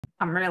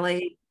I'm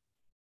really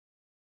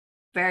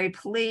very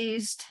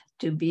pleased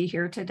to be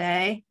here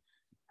today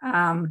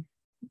and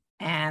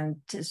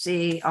to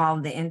see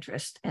all the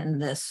interest in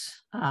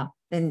this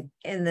in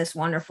this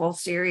wonderful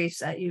series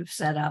that you've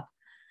set up.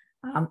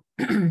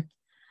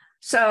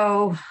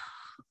 So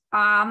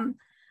I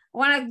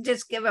want to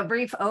just give a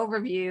brief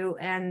overview,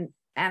 and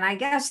I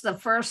guess the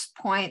first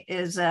point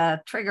is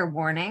a trigger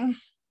warning,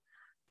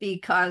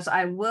 because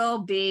I will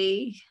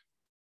be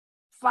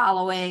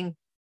following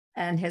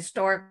an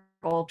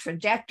historical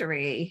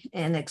trajectory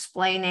in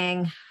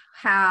explaining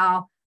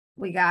how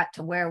we got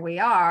to where we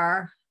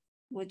are,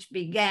 which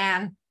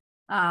began,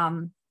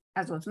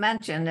 as was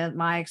mentioned, in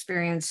my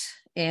experience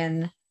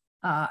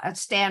at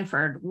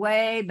Stanford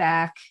way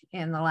back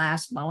in the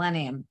last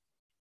millennium.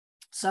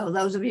 So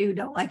those of you who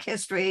don't like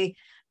history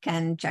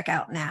can check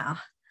out now.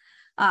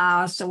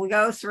 So we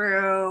go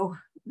through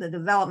the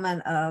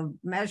development of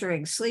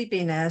measuring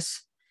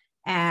sleepiness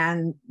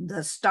and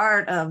the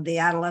start of the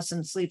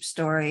adolescent sleep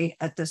story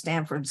at the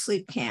Stanford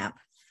Sleep Camp.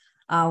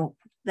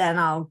 Then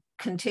I'll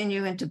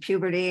continue into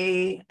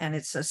puberty and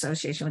its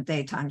association with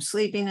daytime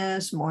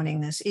sleepiness,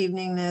 morningness,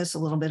 eveningness, a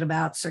little bit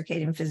about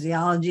circadian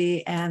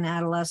physiology and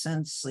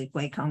adolescence,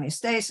 sleep-wake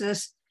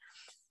homeostasis,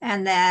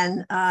 and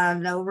then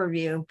an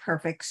overview of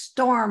perfect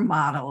storm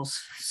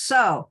models.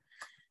 So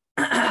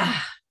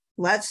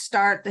let's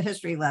start the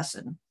history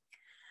lesson.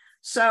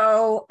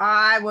 So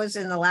I was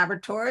in the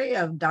laboratory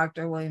of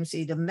Dr. William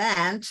C.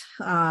 Dement,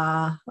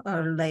 a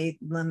late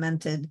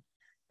lamented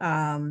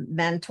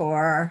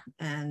mentor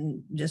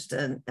and just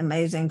an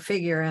amazing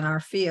figure in our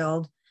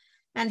field.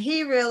 And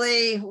he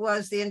really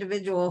was the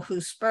individual who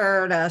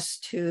spurred us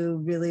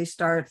to really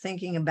start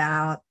thinking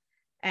about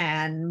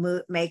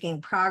and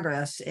making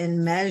progress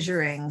in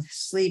measuring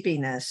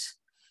sleepiness.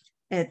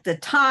 At the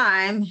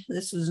time,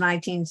 this was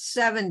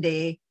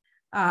 1970,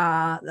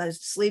 the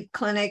sleep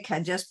clinic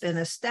had just been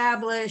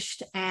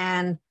established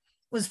and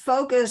was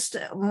focused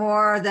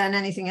more than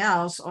anything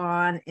else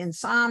on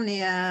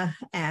insomnia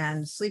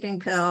and sleeping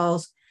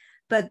pills.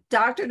 But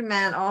Dr.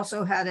 Dement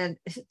also had an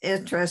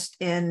interest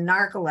in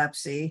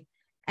narcolepsy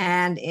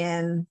and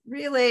in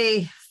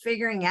really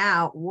figuring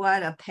out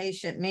what a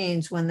patient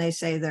means when they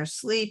say they're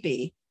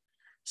sleepy.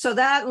 So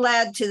that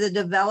led to the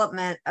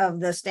development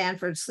of the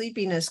Stanford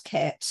Sleepiness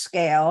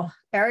Scale.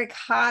 Eric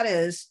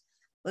Hades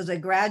was a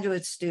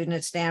graduate student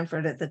at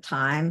Stanford at the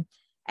time,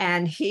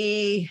 and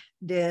he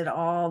did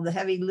all the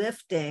heavy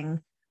lifting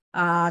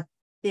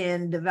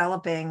in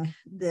developing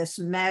this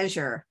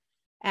measure.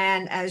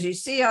 And as you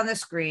see on the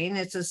screen,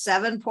 it's a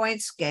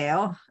 7-point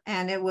scale,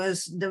 and it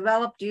was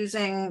developed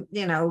using,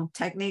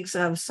 techniques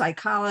of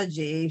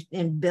psychology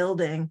in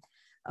building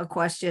a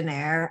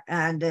questionnaire,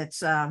 and it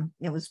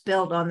was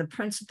built on the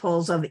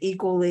principles of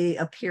equally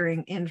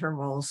appearing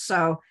intervals.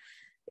 So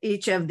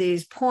each of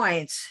these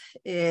points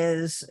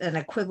is an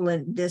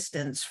equivalent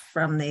distance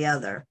from the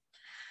other.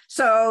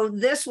 So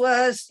this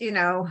was,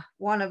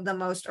 one of the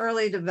most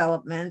early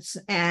developments,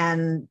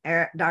 and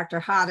Dr.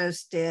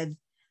 Hades did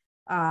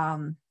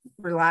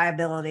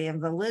reliability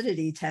and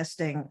validity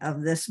testing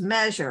of this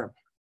measure.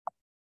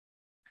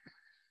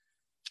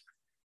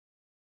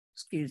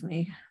 Excuse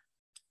me.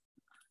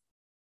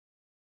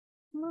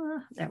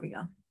 There we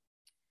go.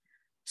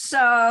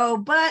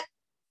 So, but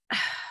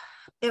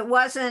it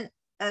wasn't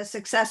as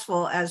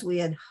successful as we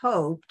had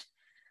hoped.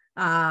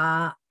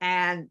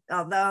 And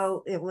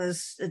although it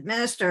was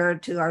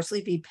administered to our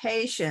sleepy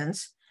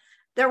patients,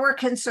 there were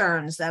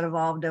concerns that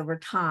evolved over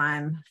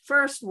time.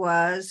 First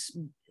was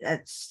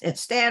at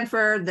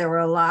Stanford, there were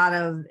a lot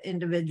of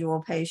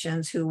individual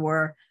patients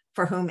for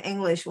whom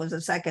English was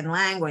a second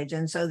language.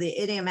 And so the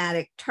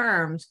idiomatic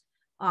terms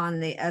on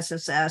the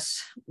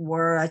SSS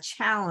were a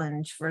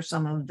challenge for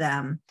some of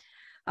them.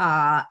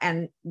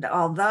 And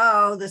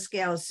although the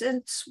scale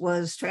since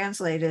was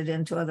translated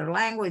into other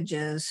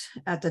languages,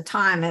 at the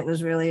time it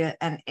was really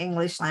an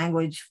English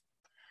language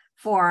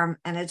form,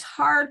 and it's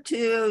hard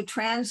to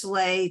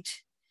translate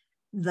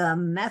the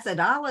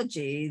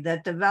methodology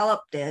that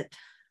developed it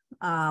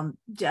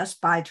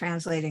just by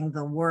translating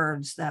the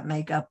words that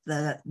make up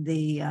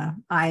the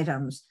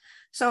items.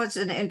 So it's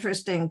an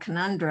interesting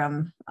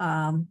conundrum.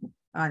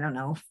 I don't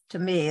know, to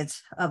me,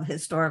 it's of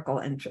historical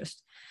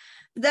interest.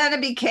 Then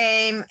it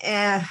became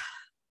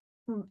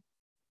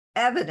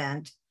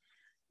evident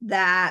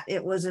that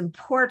it was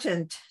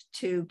important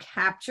to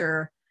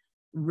capture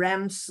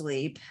REM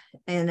sleep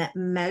in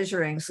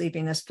measuring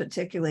sleepiness,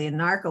 particularly in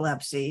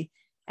narcolepsy,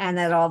 and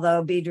that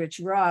although Bedrich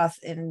Roth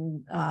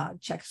in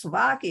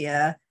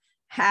Czechoslovakia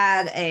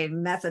had a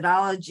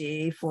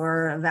methodology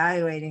for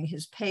evaluating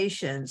his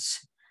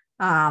patients,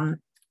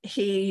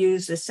 he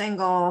used a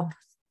single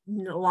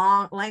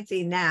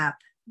lengthy nap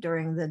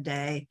during the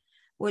day,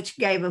 which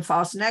gave a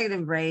false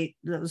negative rate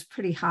that was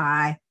pretty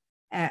high,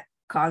 at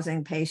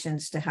causing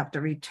patients to have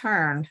to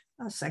return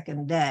a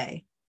second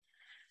day.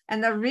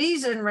 And the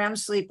reason REM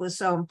sleep was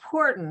so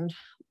important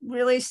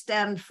really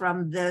stemmed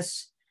from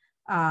this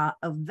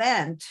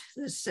event,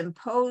 this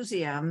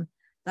symposium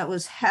that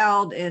was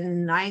held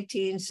in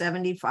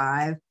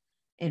 1975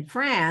 in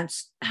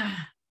France,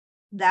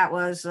 that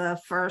was the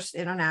first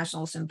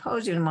international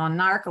symposium on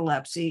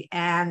narcolepsy.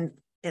 And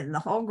in the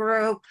whole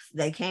group,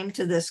 they came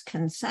to this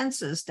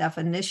consensus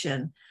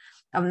definition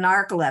of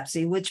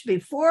narcolepsy, which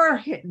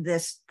before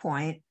this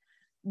point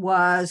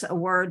was a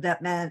word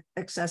that meant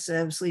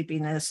excessive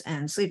sleepiness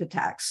and sleep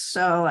attacks.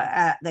 So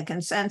the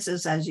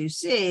consensus, as you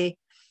see,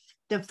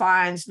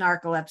 defines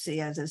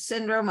narcolepsy as a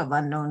syndrome of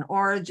unknown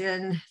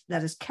origin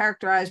that is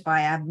characterized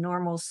by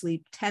abnormal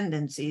sleep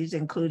tendencies,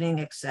 including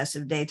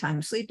excessive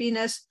daytime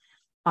sleepiness,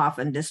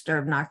 often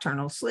disturbed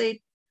nocturnal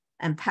sleep,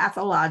 and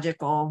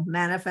pathological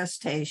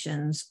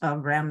manifestations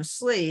of REM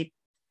sleep,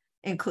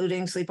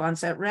 including sleep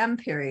onset REM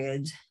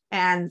periods.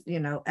 And,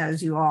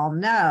 as you all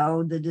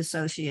know, the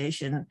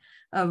dissociation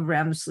of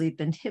REM sleep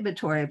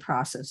inhibitory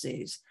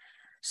processes.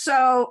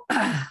 So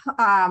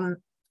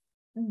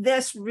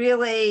this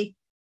really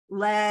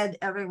led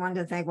everyone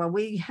to think, well,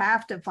 we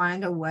have to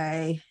find a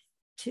way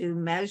to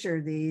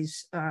measure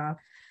these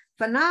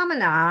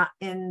phenomena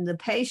in the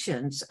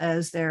patients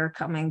as they're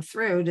coming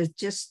through, to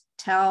just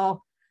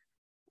tell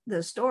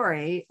the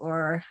story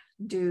or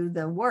do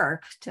the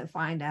work to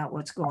find out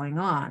what's going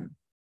on.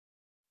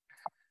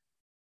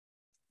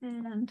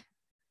 And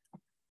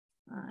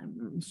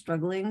I'm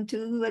struggling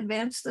to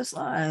advance the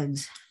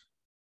slides.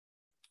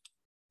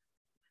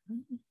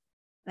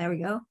 There we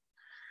go.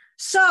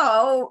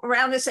 So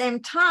around the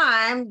same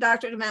time,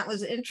 Dr. DeMent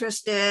was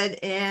interested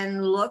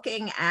in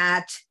looking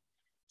at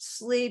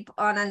sleep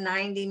on a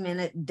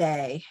 90-minute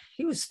day.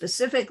 He was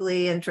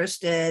specifically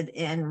interested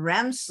in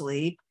REM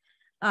sleep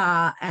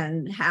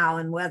and how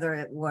and whether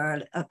it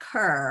would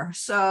occur.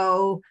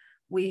 So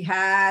we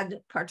had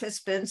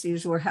participants,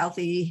 these were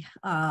healthy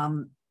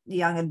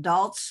young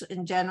adults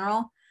in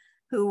general,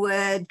 who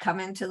would come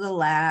into the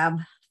lab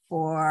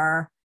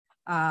for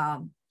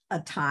a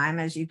time,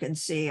 as you can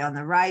see on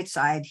the right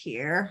side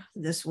here.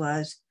 This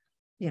was,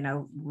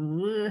 a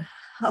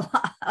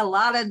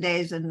lot of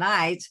days and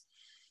nights,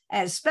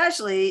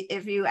 especially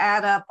if you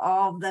add up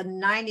all the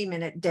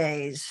 90-minute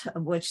days,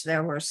 of which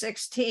there were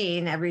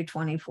 16 every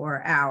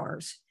 24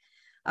 hours.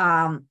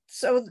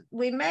 So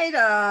we made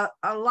a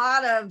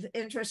lot of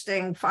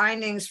interesting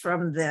findings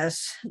from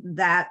this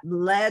that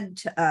led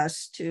to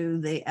us to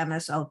the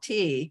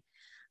MSLT.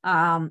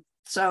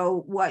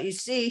 So what you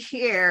see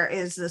here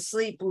is the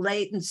sleep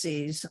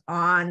latencies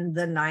on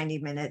the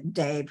 90-minute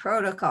day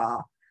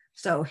protocol.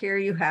 So here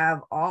you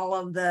have all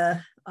of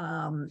the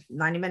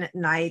 90-minute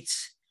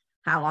nights,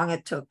 how long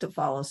it took to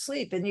fall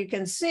asleep. And you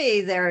can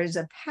see there is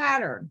a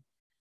pattern.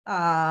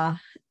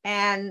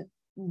 And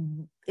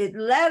it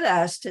led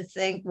us to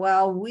think,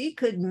 well, we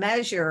could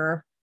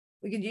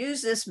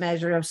use this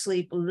measure of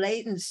sleep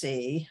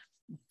latency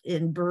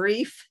in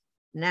brief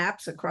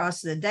naps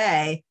across the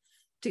day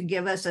to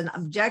give us an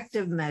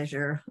objective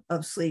measure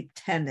of sleep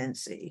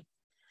tendency.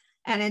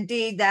 And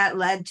indeed, that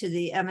led to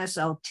the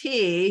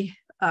MSLT.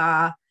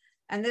 And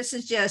this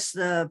is just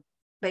the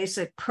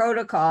basic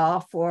protocol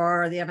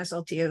for the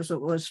MSLT as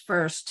it was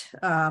first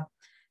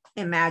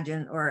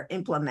imagined or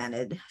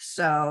implemented.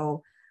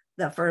 So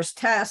the first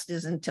test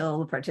is until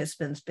the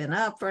participant's been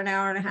up for an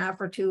hour and a half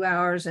or 2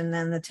 hours, and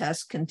then the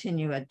tests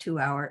continue at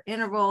 2-hour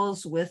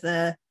intervals with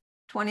a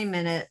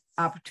 20-minute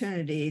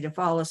opportunity to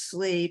fall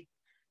asleep.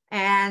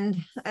 And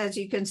as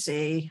you can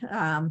see,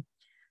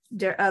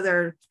 their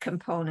other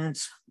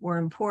components were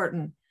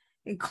important,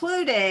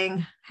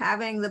 including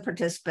having the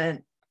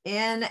participant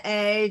in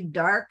a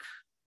dark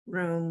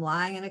room,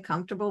 lying in a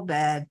comfortable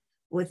bed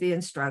with the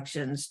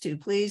instructions to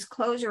please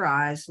close your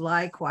eyes,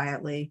 lie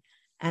quietly,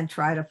 and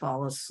try to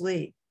fall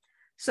asleep.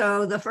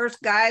 So the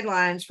first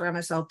guidelines for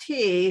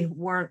MSLT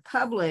weren't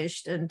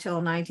published until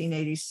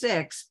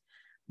 1986,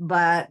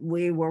 but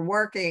we were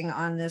working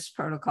on this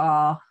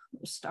protocol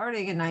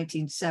starting in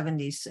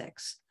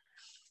 1976.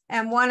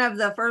 And one of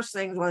the first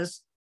things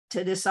was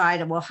to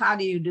decide, well, how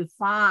do you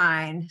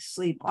define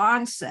sleep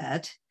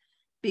onset?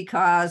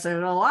 Because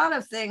there's a lot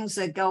of things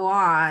that go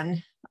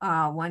on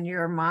when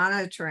you're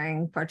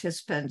monitoring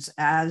participants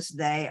as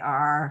they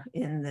are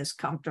in this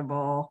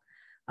comfortable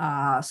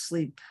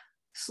sleep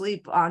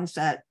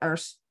onset or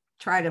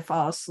try to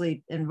fall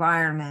asleep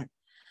environment.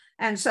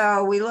 And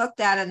so we looked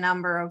at a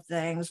number of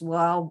things.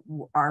 Well,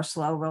 are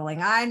slow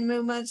rolling eye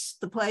movements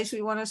the place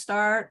we want to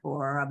start,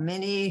 or a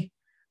mini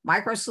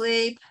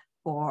microsleep,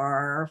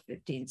 or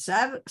 15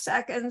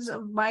 seconds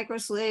of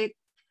microsleep,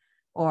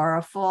 or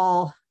a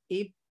full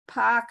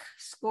epoch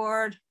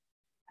scored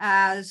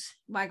as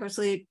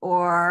microsleep,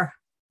 or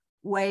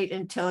wait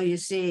until you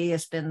see a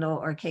spindle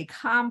or K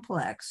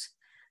complex.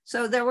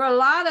 So there were a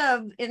lot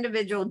of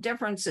individual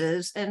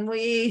differences, and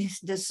we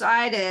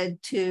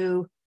decided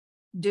to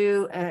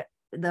do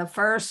the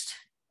first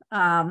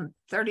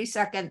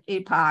 30-second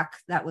epoch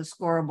that was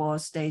scorable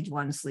as stage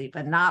 1 sleep,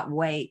 and not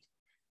wait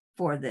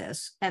for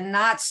this, and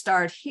not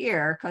start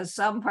here, because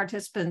some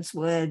participants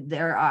would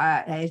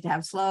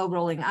have slow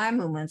rolling eye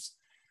movements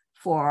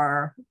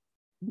for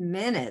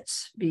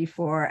minutes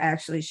before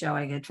actually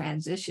showing a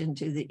transition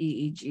to the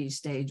EEG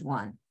stage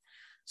 1.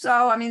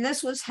 So, I mean,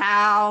 this was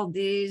how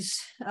these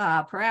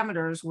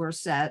parameters were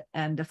set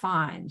and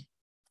defined.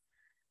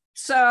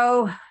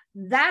 So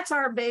that's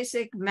our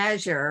basic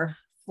measure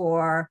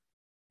for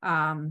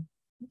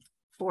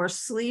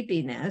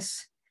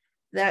sleepiness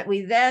that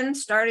we then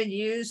started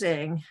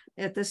using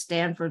at the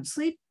Stanford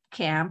Sleep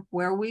Camp,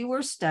 where we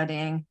were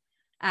studying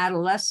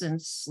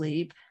adolescent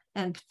sleep,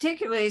 and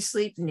particularly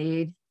sleep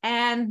need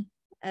and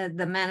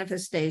the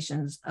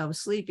manifestations of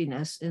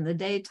sleepiness in the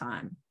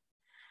daytime.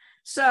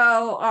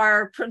 So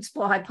our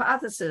principal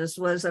hypothesis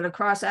was that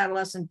across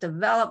adolescent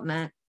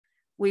development,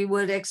 we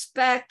would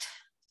expect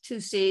to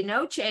see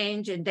no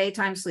change in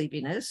daytime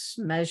sleepiness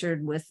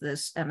measured with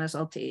this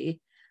MSLT,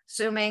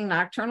 assuming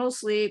nocturnal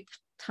sleep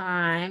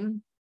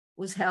time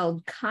was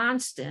held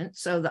constant.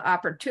 So the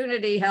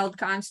opportunity held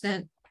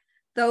constant,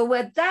 though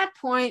at that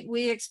point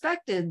we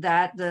expected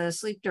that the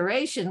sleep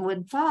duration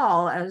would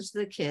fall as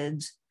the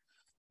kids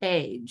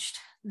aged.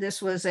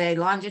 This was a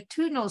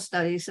longitudinal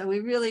study, so we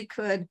really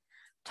could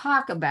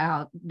talk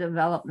about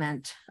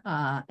development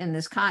in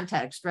this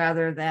context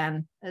rather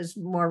than, as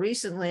more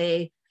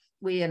recently,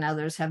 we and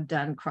others have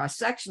done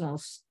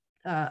cross-sectional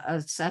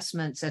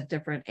assessments at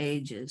different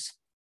ages.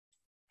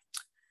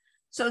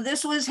 So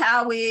this was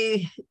how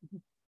we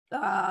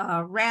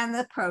ran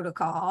the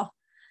protocol.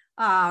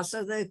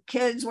 So the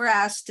kids were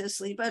asked to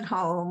sleep at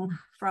home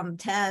from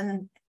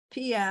 10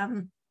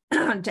 p.m.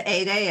 to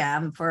 8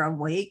 a.m. for a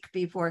week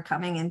before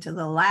coming into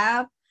the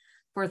lab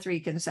for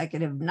 3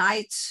 consecutive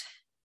nights.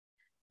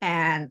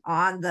 And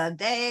on the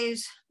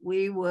days,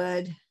 we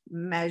would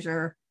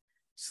measure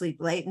sleep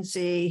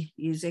latency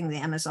using the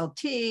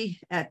MSLT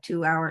at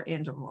 2-hour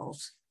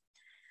intervals.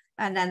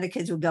 And then the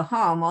kids would go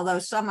home. Although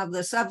some of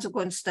the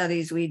subsequent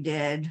studies we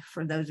did,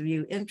 for those of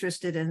you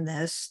interested in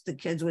this, the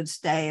kids would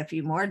stay a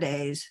few more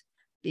days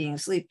being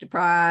sleep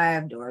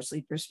deprived or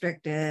sleep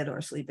restricted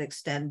or sleep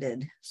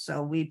extended.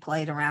 So we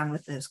played around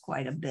with this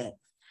quite a bit.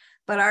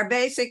 But our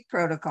basic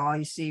protocol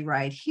you see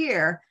right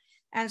here.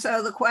 And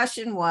so the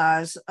question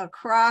was,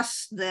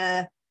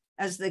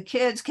 as the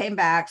kids came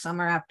back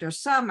summer after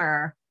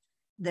summer,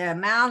 the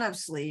amount of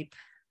sleep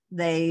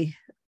they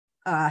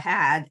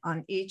had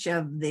on each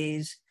of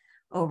these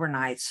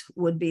overnights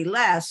would be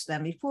less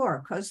than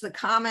before, because the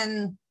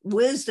common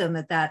wisdom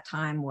at that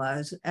time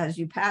was, as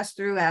you pass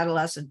through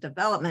adolescent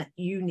development,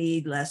 you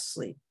need less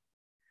sleep.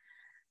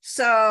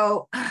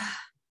 So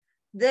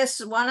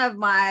one of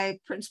my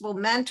principal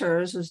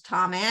mentors was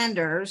Tom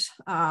Anders,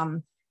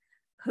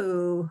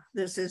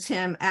 this is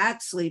him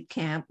at sleep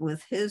camp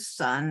with his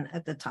son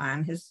at the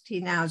time. He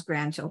now has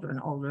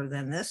grandchildren older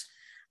than this.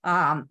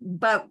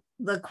 But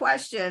the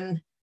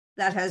question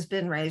that has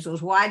been raised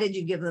was, why did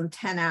you give them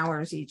 10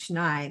 hours each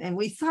night? And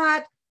we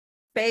thought,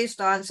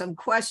 based on some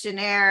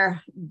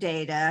questionnaire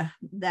data,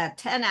 that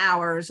 10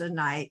 hours a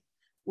night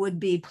would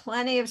be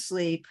plenty of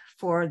sleep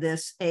for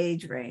this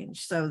age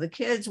range. So the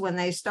kids, when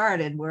they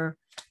started, were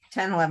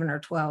 10, 11, or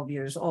 12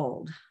 years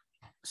old.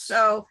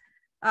 So,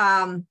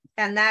 and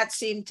that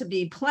seemed to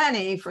be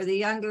plenty for the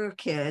younger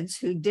kids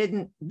who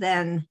didn't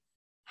then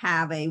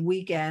have a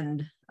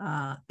weekend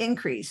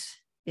increase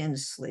in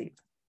sleep.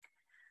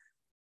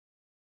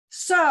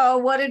 So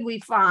what did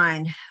we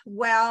find?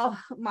 Well,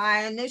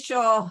 my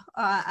initial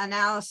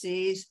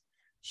analyses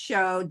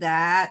showed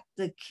that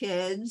the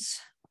kids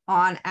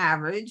on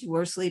average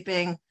were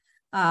sleeping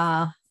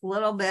a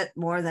little bit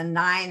more than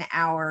 9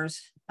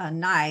 hours a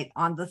night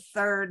on the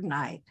third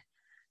night.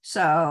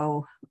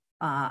 So,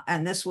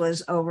 and this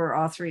was over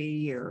all 3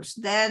 years.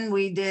 Then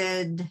we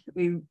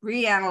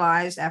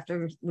reanalyzed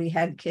after we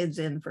had kids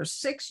in for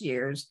 6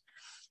 years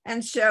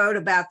and showed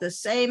about the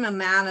same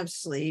amount of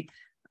sleep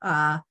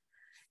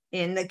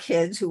in the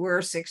kids who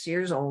were 6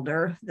 years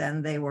older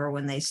than they were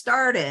when they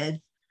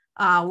started,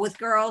 with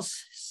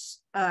girls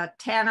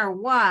 10 or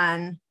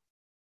 1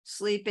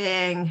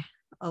 sleeping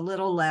a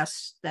little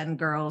less than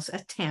girls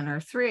at 10 or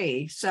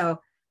 3.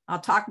 So I'll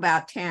talk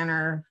about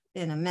Tanner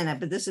in a minute,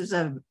 but this is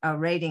a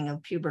rating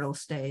of pubertal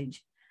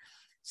stage.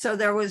 So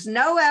there was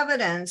no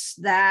evidence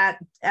that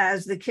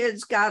as the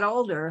kids got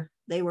older,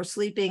 they were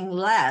sleeping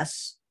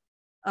less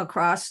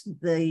across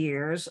the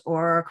years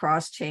or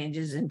across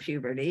changes in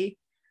puberty.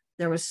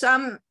 There was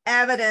some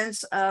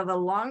evidence of a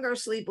longer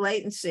sleep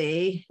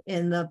latency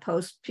in the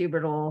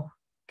post-pubertal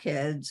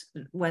kids,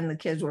 when the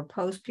kids were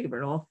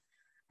post-pubertal,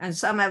 and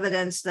some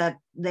evidence that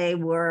they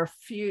were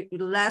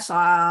less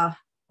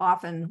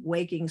often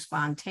waking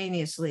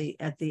spontaneously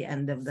at the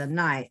end of the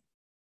night.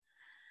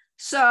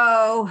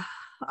 So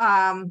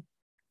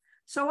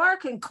our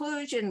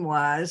conclusion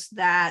was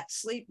that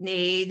sleep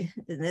need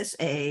in this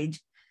age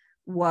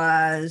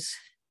was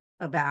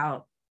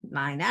about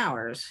 9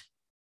 hours.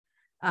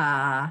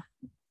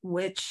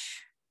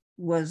 Which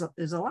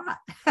is a lot.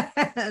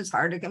 It's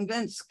hard to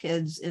convince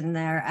kids in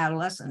their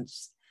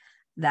adolescence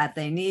that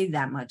they need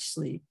that much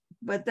sleep.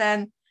 But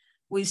then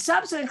we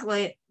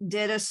subsequently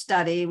did a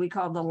study we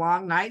called the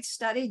long night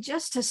study,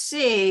 just to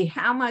see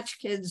how much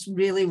kids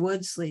really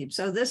would sleep.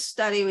 So this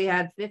study, we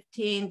had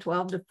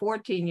 12 to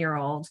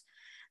 14-year-olds.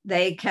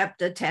 They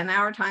kept a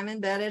 10-hour time in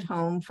bed at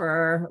home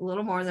for a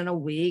little more than a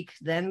week,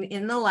 then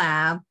in the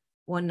lab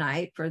one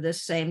night for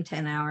this same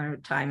 10-hour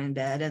time in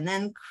bed, and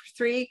then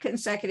 3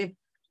 consecutive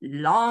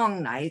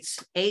long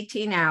nights,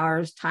 18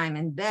 hours time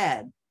in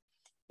bed.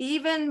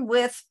 Even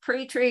with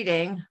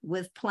pre-treating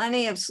with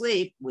plenty of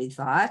sleep, we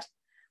thought,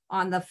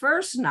 on the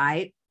first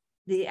night,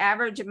 the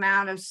average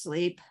amount of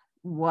sleep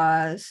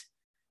was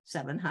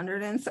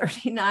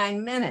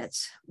 739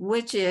 minutes,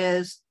 which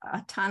is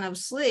a ton of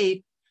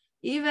sleep.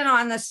 Even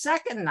on the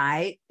second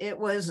night, it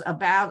was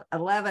about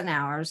 11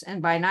 hours.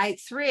 And by night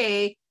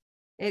 3,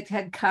 it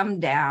had come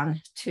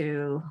down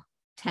to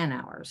 10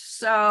 hours.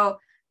 So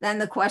then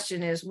the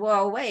question is,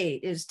 well,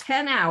 wait, is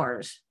 10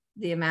 hours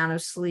the amount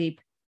of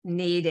sleep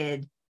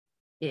needed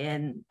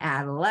in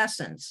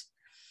adolescence?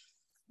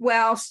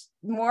 Well,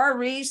 more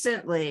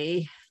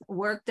recently,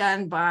 work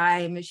done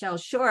by Michelle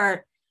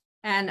Short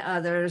and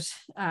others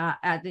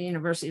at the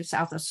University of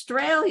South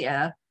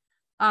Australia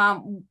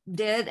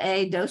did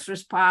a dose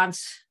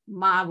response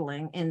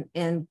modeling in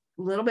a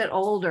little bit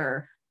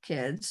older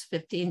kids,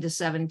 15 to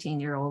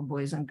 17-year-old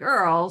boys and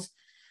girls,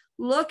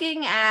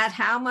 looking at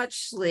how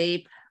much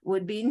sleep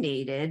would be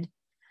needed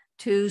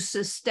to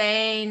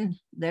sustain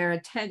their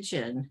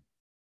attention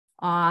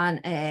on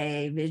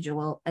a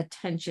visual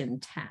attention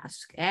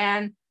task.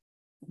 And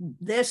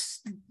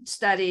this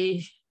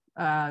study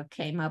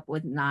came up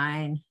with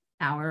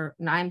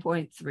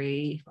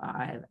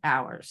 9.35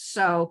 hours.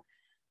 So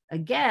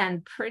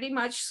again, pretty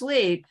much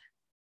sleep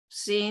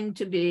seemed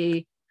to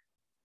be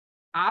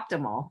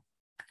optimal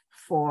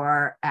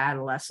for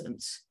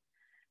adolescents.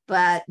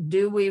 But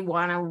do we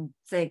want to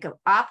think of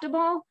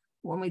optimal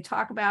when we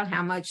talk about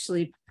how much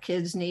sleep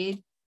kids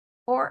need,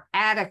 or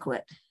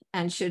adequate?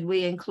 And should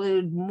we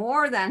include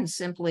more than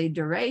simply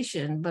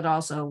duration, but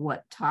also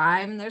what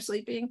time they're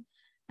sleeping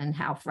and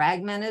how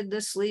fragmented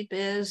the sleep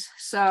is?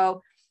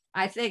 So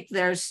I think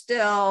there's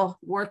still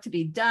work to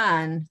be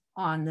done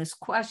on this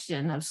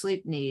question of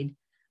sleep need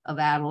of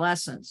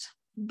adolescents.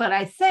 But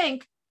I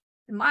think,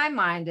 in my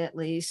mind at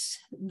least,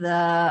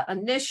 the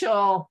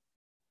initial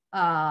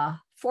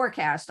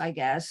forecast, I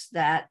guess,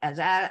 that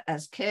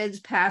as kids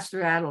pass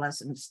through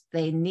adolescence,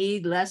 they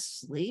need less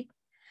sleep,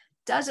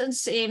 doesn't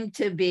seem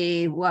to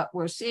be what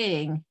we're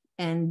seeing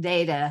in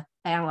data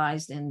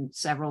analyzed in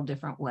several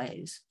different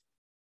ways.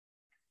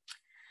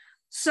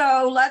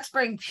 So let's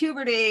bring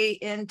puberty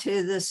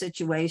into the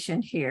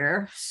situation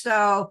here.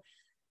 So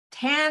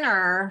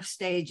Tanner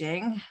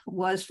staging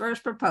was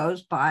first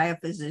proposed by a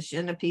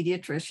physician, a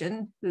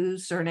pediatrician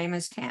whose surname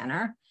is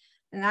Tanner.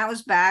 And that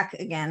was back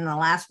again in the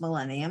last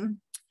millennium.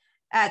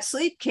 At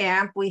Sleep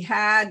Camp, we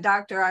had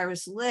Dr.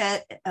 Iris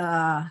Litt,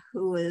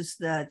 who is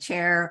the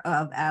chair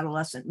of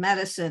adolescent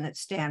medicine at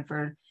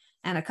Stanford,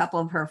 and a couple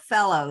of her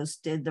fellows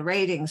did the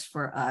ratings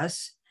for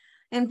us.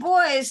 In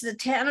boys, the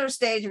Tanner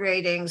stage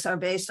ratings are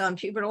based on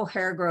pubertal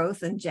hair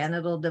growth and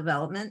genital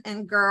development.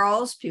 In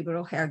girls,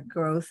 pubertal hair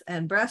growth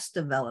and breast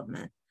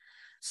development.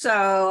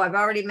 So I've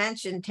already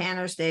mentioned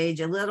Tanner stage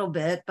a little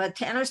bit, but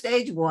Tanner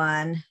stage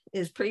 1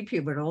 is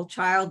prepubertal,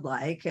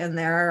 childlike, and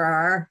there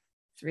are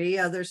 3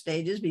 other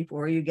stages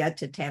before you get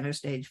to Tanner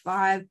stage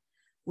 5,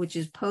 which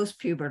is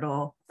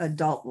postpubertal,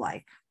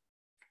 adult-like.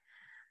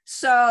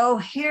 So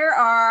here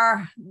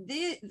are,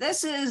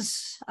 this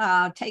is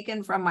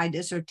taken from my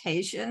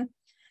dissertation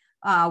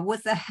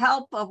with the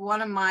help of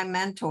one of my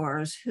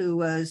mentors, who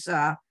was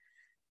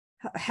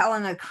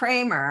Helena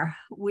Kramer.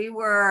 We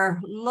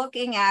were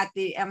looking at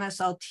the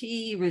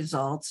MSLT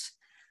results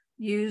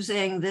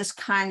using this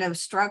kind of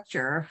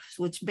structure,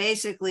 which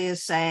basically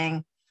is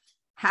saying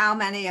how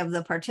many of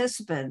the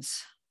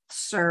participants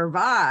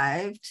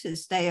survived to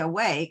stay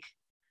awake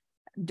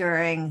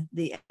during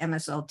the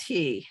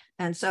MSLT.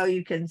 And so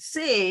you can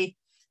see,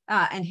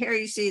 and here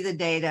you see the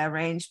data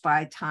arranged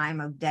by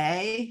time of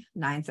day,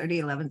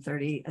 9:30,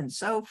 11:30, and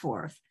so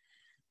forth.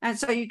 And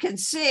so you can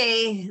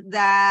see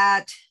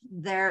that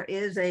there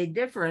is a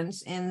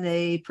difference in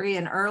the pre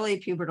and early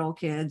pubertal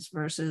kids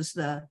versus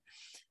the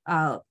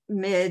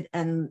mid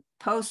and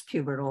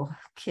post-pubertal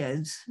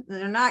kids.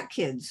 They're not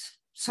kids.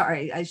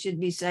 Sorry, I should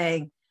be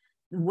saying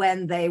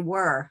when they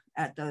were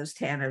at those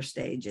Tanner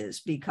stages,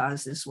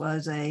 because this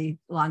was a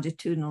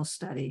longitudinal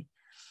study.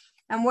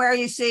 And where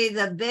you see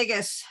the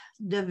biggest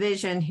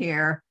division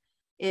here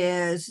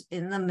is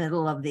in the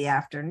middle of the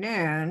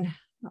afternoon,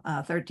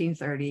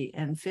 13:30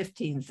 and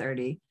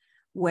 15:30,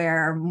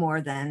 where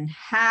more than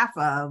half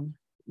of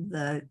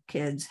the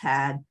kids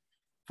had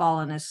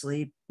fallen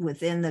asleep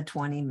within the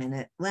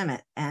 20-minute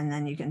limit. And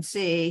then you can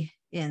see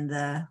in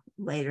the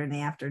later in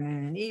the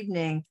afternoon and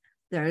evening,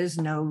 there is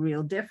no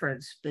real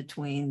difference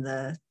between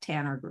the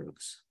Tanner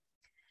groups.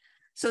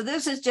 So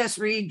this is just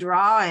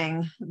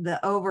redrawing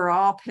the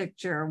overall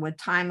picture with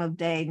time of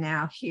day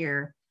now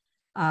here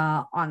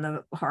on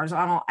the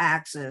horizontal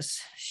axis,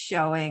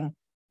 showing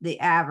the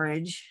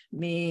average,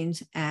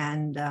 means,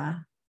 and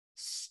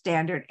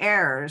standard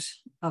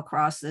errors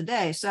across the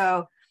day.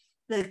 So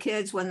the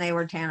kids, when they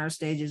were Tanner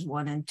stages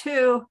 1 and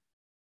 2,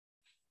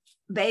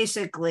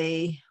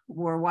 basically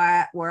were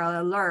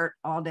alert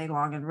all day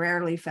long and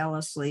rarely fell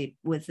asleep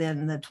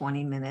within the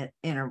 20-minute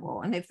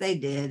interval. And if they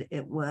did,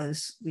 it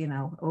was,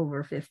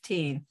 over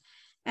 15.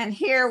 And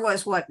here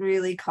was what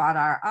really caught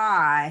our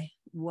eye,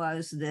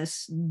 was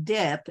this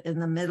dip in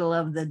the middle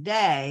of the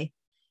day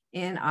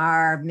in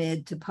our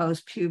mid to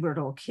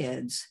post-pubertal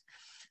kids.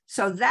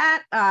 So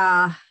that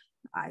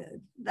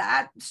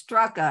that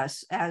struck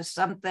us as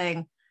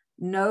something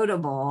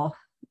notable,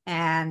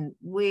 and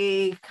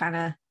we kind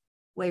of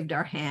waved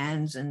our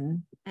hands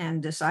and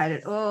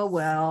decided, oh,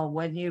 well,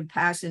 when you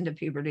pass into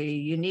puberty,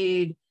 you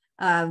need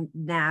a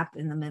nap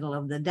in the middle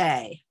of the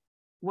day.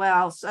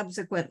 Well,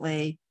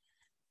 subsequently,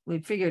 we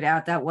figured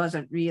out that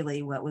wasn't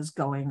really what was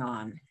going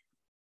on.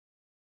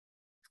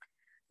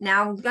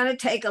 Now I'm going to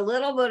take a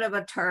little bit of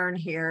a turn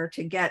here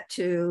to get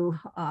to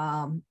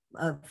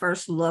a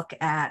first look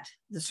at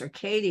the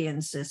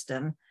circadian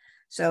system.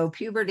 So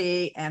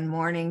puberty and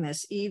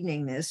morningness,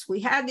 eveningness. We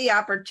had the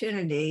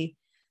opportunity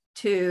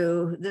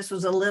to, this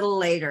was a little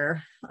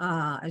later,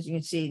 as you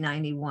can see,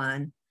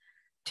 91,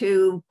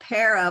 to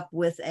pair up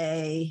with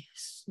a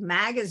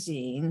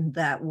magazine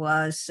that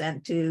was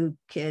sent to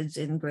kids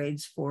in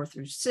grades 4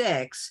 through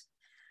 6.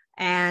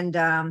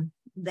 And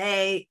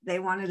they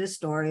wanted a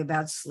story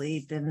about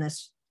sleep in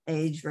this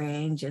age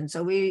range. And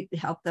so we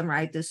helped them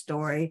write the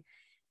story.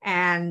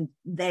 And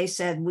they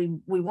said, we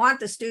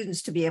want the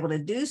students to be able to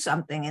do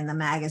something in the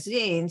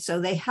magazine. So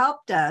they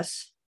helped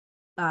us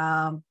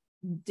write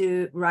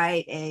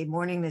a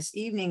morningness,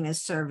 eveningness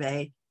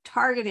survey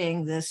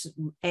targeting this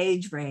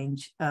age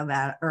range of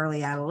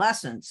early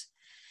adolescence.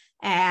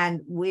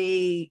 And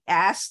we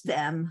asked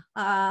them,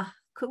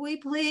 could we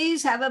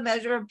please have a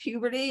measure of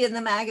puberty in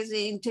the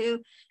magazine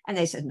too? And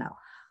they said, no,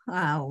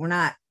 we're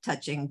not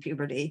touching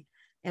puberty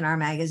in our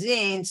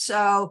magazine.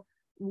 So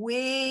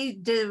we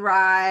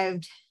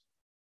derived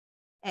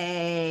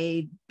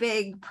a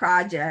big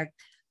project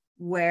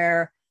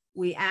where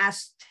we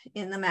asked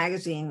in the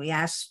magazine, we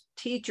asked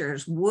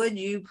teachers, would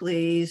you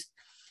please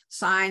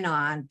sign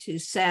on to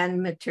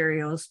send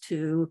materials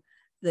to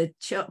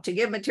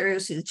give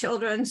materials to the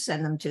children,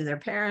 send them to their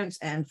parents,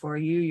 and for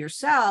you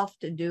yourself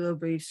to do a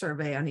brief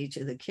survey on each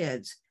of the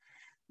kids.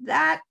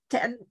 That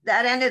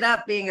ended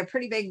up being a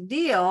pretty big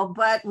deal,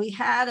 but we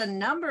had a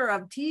number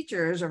of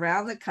teachers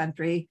around the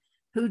country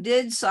who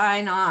did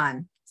sign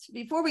on. So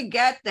before we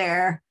get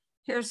there,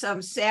 here's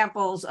some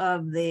samples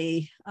of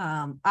the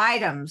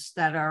items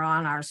that are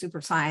on our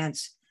Super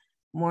Science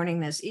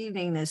morningness,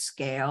 eveningness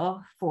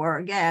scale for,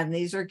 again,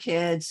 these are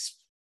kids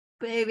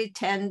maybe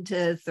 10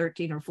 to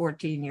 13 or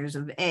 14 years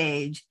of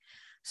age.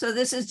 So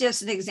this is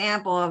just an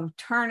example of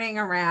turning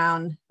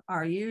around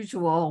our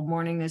usual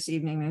morningness,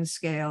 eveningness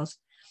scales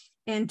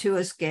into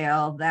a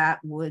scale that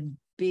would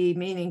be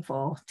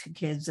meaningful to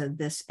kids of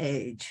this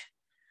age.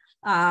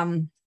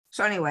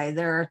 So anyway,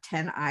 there are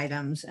 10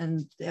 items,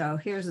 and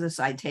here's the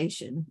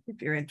citation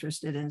if you're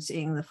interested in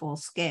seeing the full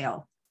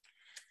scale.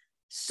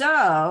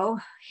 So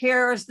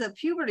here's the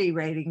puberty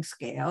rating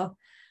scale.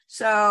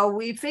 So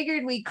we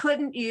figured we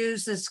couldn't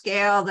use the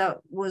scale that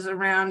was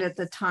around at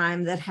the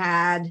time that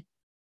had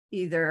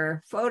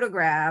either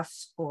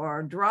photographs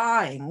or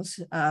drawings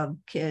of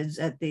kids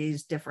at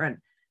these different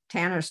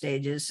Tanner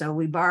stages. So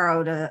we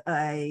borrowed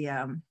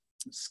a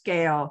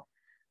scale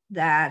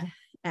that,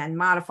 and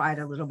modified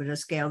a little bit of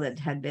scale that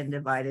had been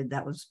divided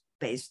that was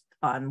based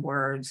on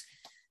words.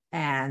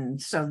 And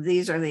so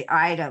these are the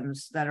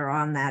items that are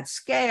on that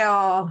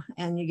scale,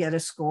 and you get a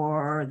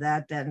score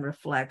that then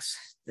reflects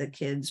the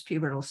kid's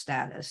pubertal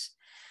status.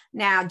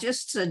 Now,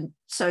 just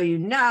so you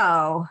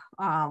know,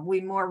 we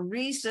more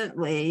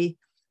recently,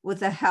 with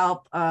the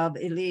help of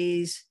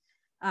Elise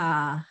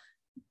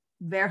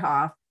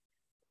Verhoff,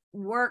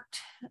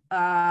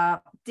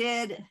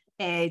 did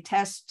a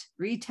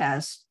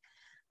retest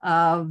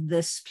of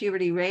this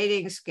puberty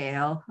rating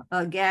scale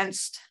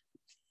against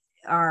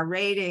our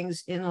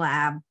ratings in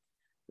lab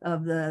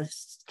of the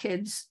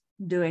kids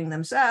doing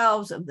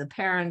themselves, of the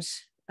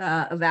parents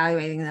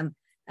evaluating them,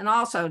 and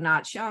also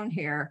not shown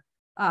here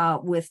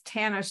with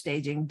Tanner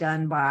staging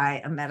done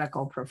by a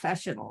medical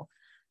professional.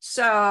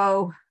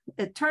 So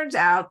it turns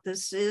out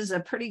this is a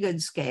pretty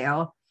good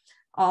scale,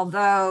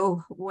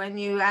 although when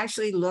you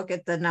actually look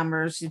at the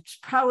numbers, it's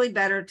probably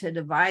better to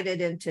divide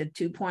it into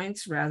 2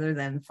 points rather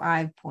than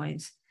 5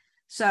 points.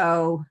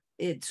 So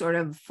it sort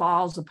of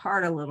falls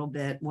apart a little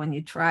bit when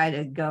you try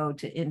to go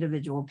to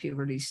individual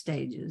puberty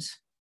stages.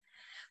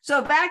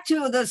 So back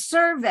to the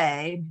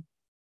survey,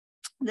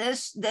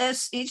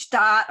 each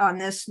dot on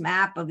this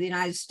map of the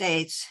United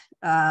States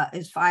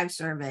is 5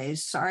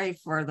 surveys. Sorry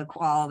for the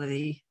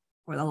quality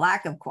or the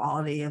lack of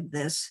quality of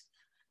this,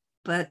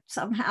 but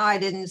somehow I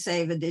didn't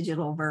save a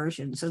digital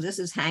version. So this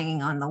is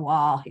hanging on the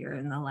wall here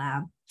in the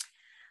lab.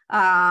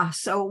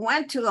 So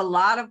went to a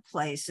lot of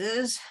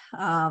places.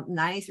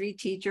 93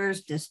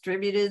 teachers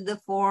distributed the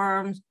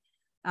forms,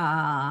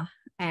 and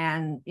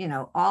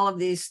all of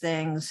these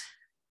things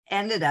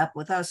ended up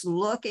with us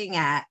looking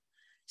at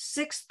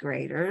 6th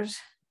graders.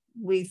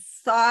 We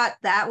thought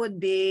that would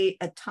be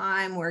a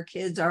time where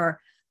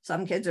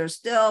some kids are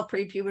still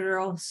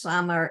prepubertal,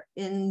 some are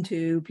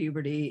into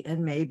puberty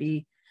and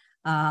maybe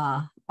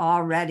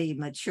already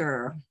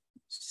mature.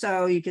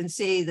 So you can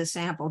see the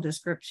sample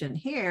description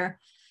here.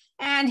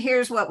 And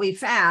here's what we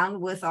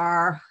found with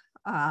our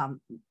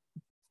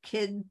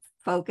kid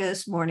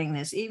focus,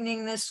 morningness,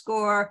 eveningness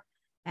score,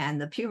 and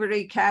the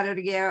puberty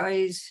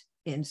categories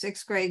in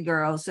 6th grade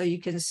girls. So you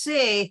can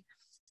see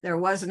there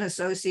was an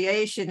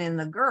association in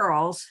the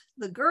girls.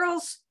 The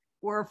girls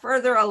were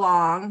further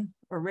along,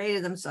 or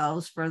rated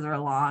themselves further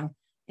along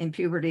in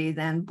puberty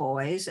than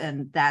boys,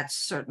 and that's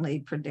certainly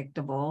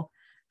predictable.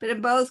 But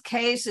in both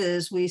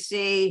cases, we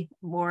see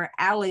more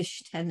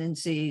owlish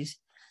tendencies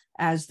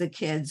as the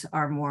kids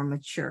are more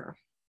mature.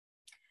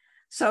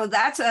 So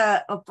that's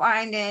a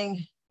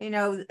finding.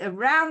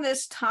 Around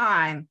this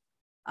time,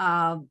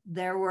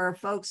 there were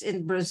folks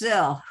in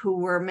Brazil who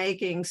were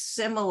making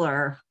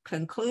similar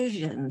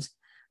conclusions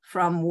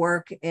from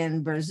work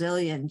in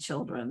Brazilian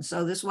children.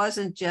 So this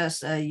wasn't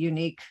just a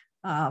unique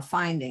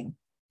finding.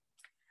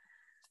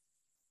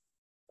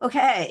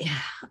 Okay,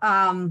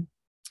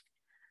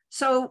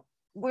 so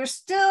we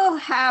still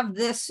have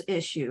this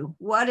issue.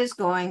 What is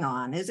going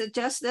on? Is it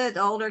just that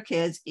older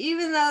kids,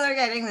 even though they're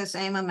getting the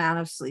same amount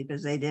of sleep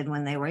as they did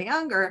when they were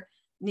younger,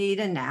 need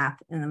a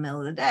nap in the middle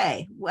of the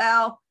day?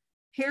 Well,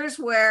 here's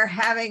where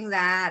having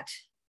that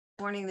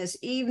morningness,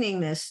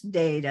 eveningness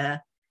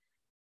data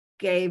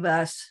gave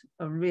us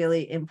a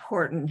really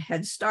important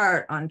head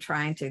start on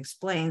trying to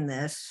explain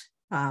this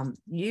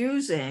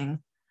using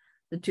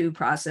the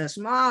 2-process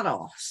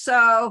model.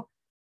 So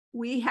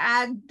we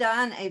had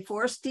done a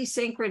forced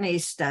desynchrony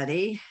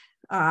study.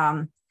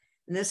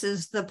 This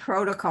is the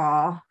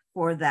protocol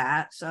for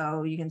that.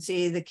 So you can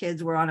see the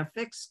kids were on a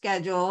fixed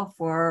schedule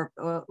for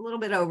a little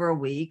bit over a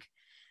week.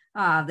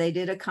 They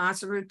did a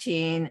constant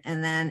routine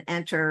and then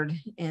entered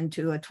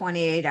into a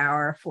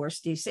 28-hour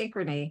forced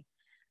desynchrony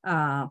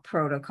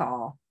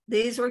protocol.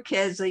 These were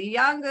kids. The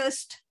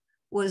youngest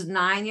was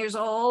 9 years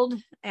old,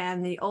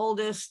 and the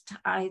oldest,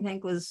 I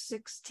think, was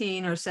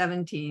 16 or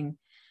 17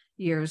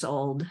 years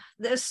old.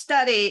 This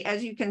study,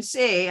 as you can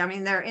see, I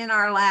mean, they're in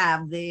our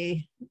lab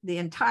the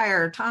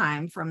entire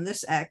time from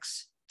this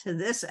X to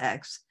this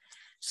X.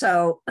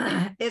 So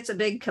it's a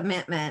big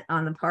commitment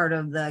on the part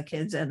of the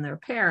kids and their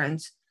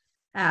parents.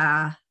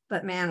 But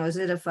man, was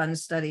it a fun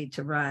study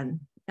to run.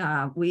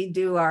 We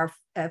do our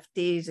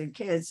FDs and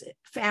kids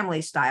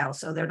family style,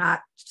 so they're not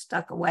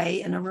stuck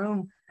away in a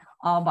room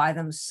all by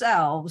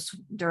themselves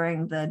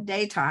during the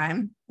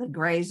daytime, the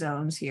gray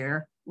zones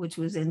here, which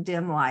was in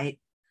dim light.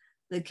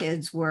 The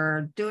kids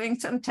were doing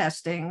some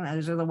testing,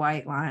 those are the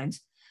white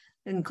lines,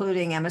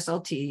 including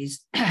MSLTs,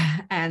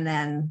 and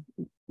then,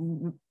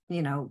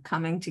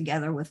 coming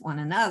together with one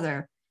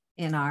another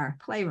in our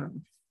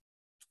playroom,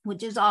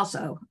 which is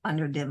also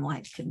under dim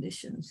light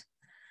conditions.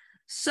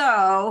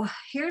 So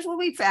here's what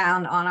we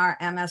found on our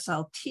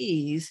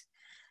MSLTs.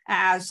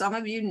 As some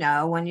of you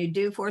know, when you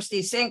do forced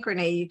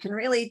desynchrony, you can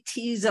really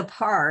tease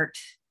apart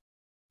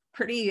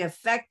pretty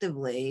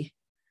effectively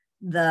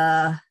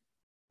the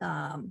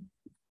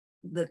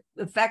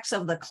effects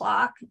of the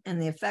clock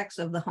and the effects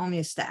of the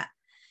homeostat.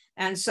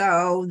 And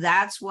so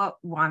that's what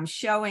I'm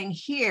showing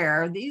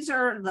here. These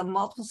are the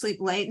multiple sleep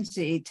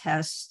latency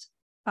test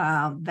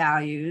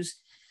values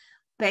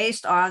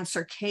based on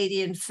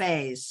circadian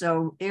phase.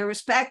 So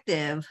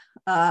irrespective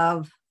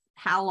of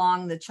how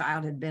long the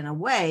child had been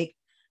awake,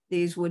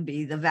 these would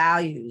be the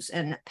values.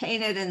 And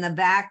painted in the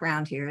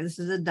background here, this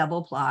is a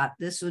double plot.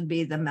 This would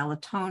be the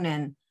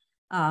melatonin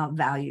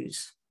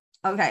values.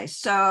 Okay,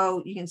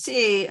 so you can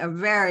see a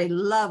very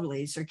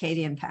lovely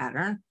circadian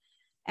pattern,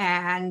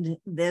 and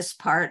this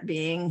part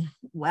being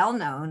well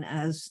known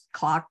as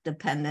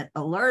clock-dependent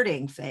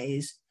alerting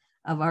phase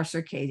of our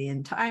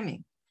circadian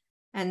timing.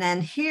 And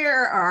then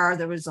here are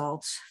the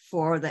results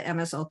for the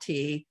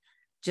MSLT,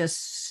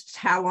 just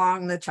how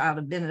long the child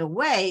had been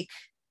awake,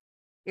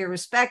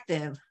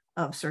 irrespective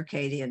of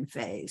circadian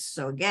phase.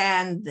 So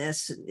again,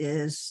 this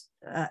is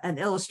an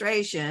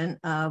illustration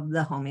of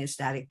the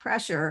homeostatic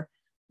pressure,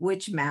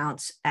 which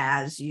mounts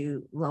as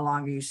the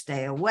longer you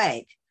stay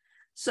awake.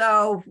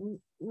 So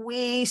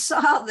we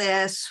saw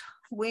this,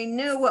 we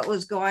knew what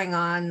was going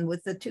on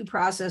with the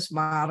 2-process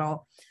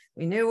model.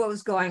 We knew what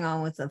was going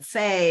on with the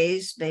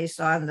phase based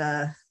on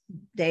the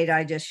data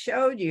I just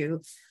showed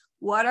you.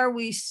 What are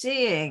we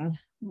seeing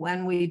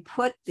when we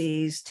put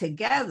these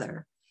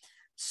together?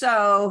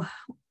 So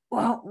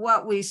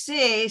what we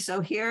see,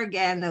 so here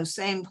again, those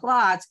same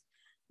plots,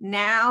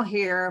 now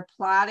here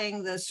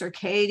plotting the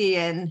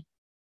circadian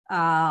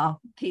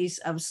piece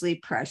of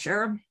sleep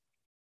pressure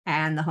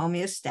and the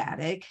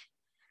homeostatic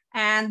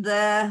and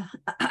the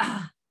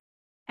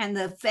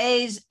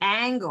phase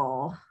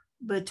angle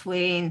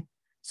between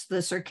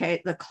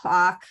the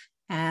clock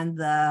and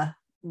the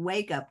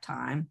wake up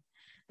time.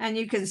 And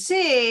you can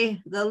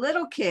see the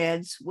little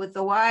kids with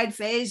the wide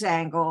phase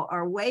angle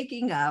are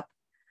waking up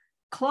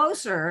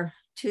closer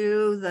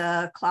to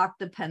the clock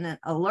dependent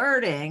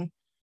alerting.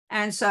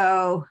 And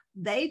so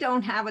they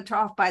don't have a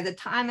trough. By the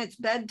time it's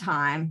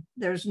bedtime,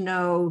 there's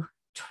no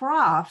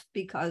trough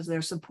because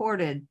they're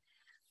supported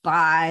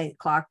by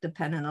clock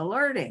dependent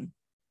alerting.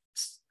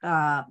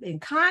 In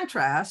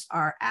contrast,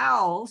 our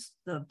owls,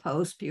 the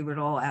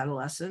post-pubertal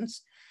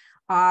adolescents,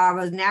 are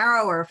a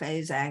narrower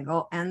phase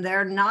angle, and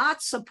they're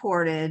not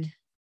supported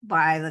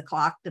by the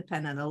clock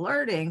dependent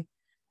alerting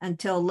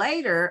until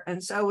later.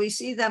 And so we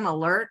see them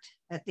alert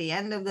at the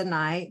end of the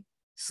night,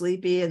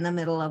 sleepy in the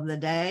middle of the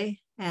day,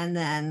 and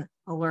then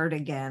alert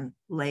again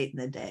late in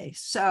the day.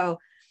 So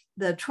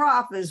the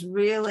trough is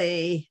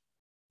really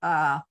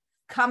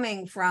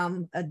coming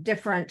from a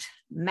different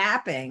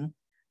mapping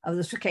of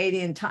the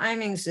circadian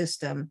timing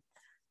system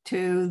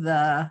to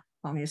the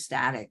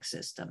homeostatic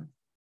system.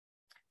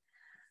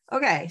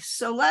 Okay,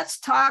 so let's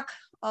talk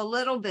a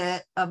little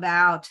bit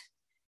about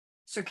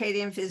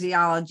circadian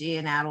physiology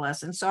in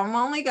adolescence. So I'm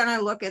only going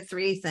to look at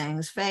three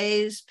things: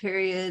 phase,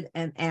 period,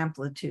 and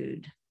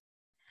amplitude.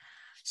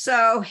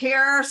 So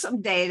here are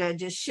some data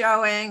just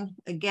showing,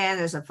 again,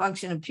 as a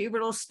function of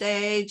pubertal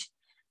stage,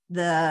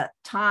 the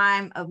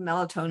time of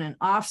melatonin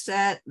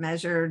offset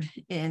measured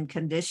in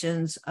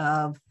conditions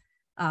of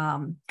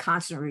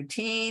constant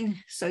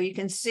routine. So you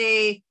can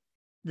see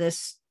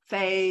this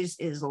phase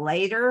is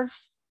later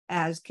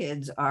as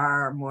kids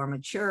are more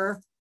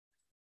mature.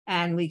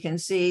 And we can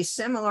see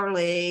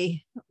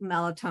similarly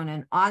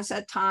melatonin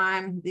onset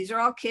time. These are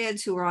all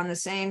kids who are on the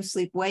same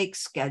sleep-wake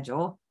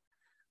schedule.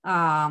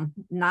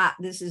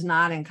 This is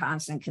not in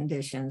constant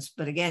conditions,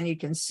 but again, you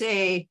can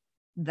see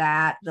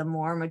that the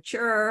more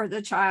mature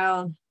the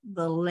child,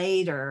 the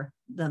later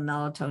the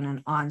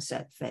melatonin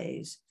onset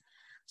phase.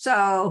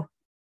 So,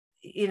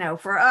 you know,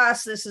 for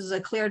us, this is a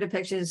clear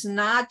depiction. It's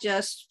not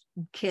just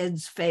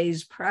kids'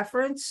 phase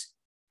preference,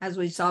 as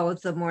we saw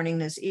with the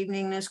morningness,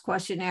 eveningness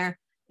questionnaire.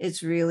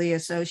 It's really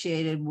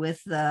associated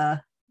with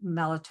the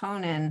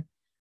melatonin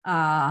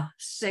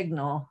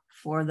signal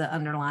for the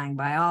underlying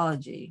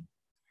biology.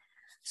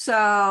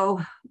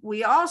 So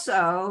we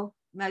also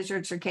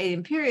measured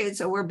circadian period.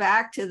 So we're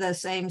back to the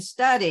same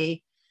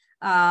study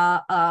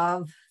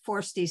of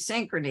forced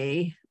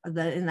desynchrony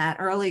in that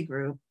early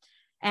group.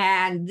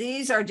 And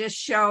these are just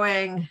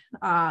showing,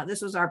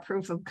 this was our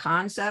proof of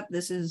concept.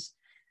 This is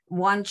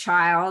one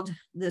child.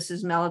 This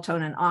is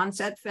melatonin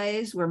onset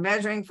phase. We're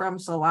measuring from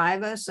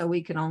saliva, so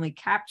we can only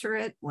capture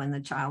it when the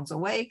child's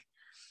awake.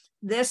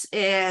 This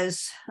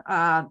is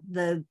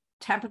the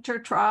temperature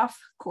trough,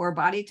 core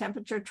body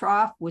temperature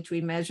trough, which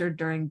we measured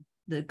during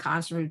the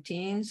constant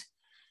routines.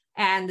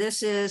 And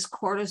this is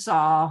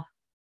cortisol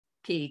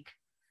peak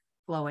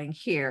flowing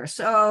here.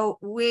 So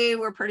we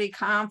were pretty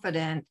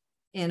confident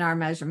in our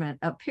measurement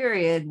of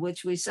period,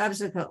 which we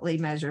subsequently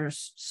measure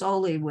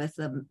solely with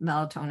the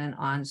melatonin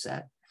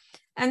onset.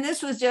 And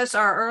this was just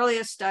our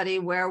earliest study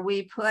where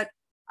we put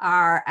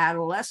our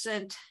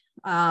adolescent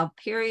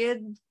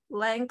period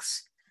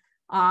lengths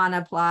on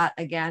a plot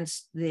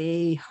against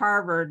the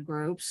Harvard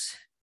group's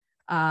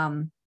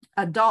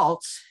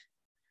adults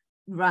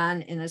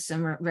run in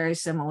a very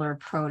similar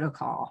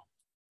protocol,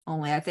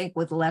 only I think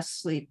with less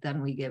sleep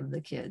than we give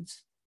the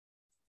kids.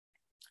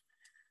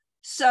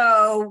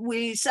 So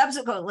we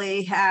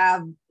subsequently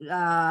have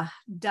done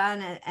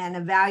an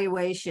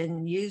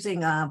evaluation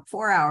using a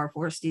 4-hour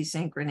forced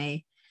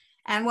desynchrony.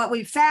 And what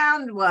we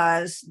found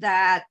was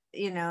that,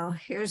 you know,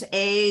 here's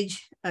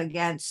age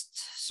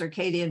against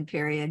circadian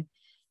period.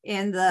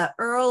 In the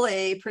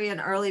pre and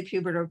early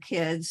pubertal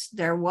kids,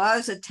 there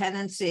was a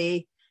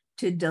tendency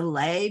to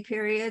delay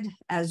period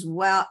as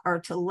well, or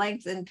to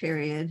lengthen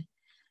period,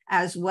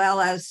 as well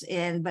as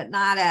but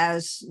not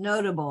as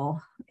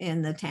notable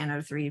in the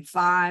Tanner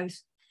 3-5s.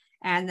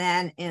 And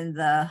then in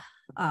the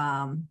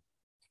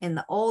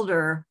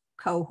older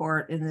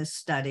cohort in this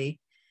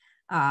study,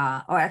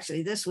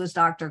 actually this was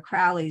Dr.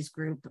 Crowley's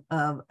group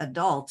of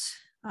adults,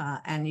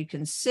 and you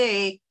can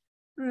see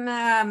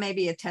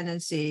maybe a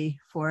tendency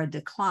for a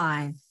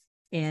decline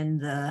in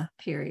the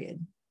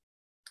period.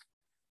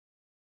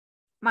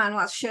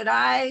 Manuel, should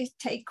I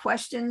take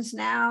questions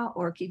now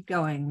or keep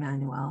going,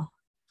 Manuel?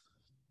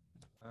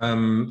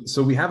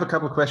 So we have a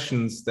couple of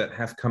questions that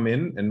have come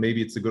in, and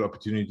maybe it's a good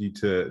opportunity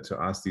to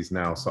ask these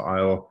now. So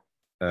I'll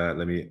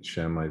let me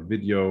share my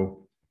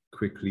video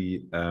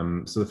quickly.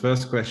 So the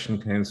first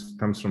question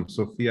comes from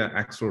Sophia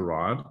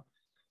Axelrod,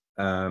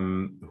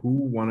 who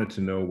wanted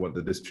to know what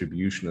the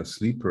distribution of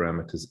sleep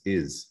parameters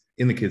is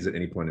in the kids at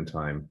any point in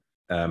time.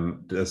 How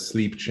does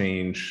sleep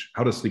change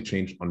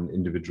on an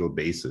individual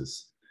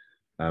basis?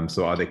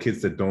 So are there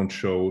kids that don't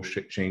show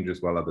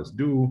changes while others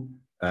do?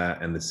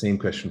 And the same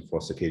question for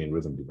circadian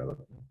rhythm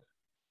development.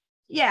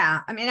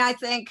 Yeah, I mean, I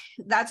think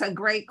that's a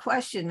great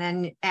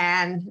question,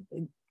 and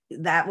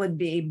that would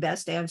be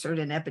best answered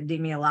in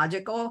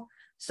epidemiological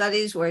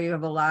studies where you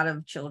have a lot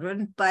of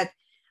children. But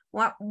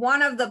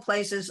one of the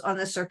places on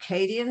the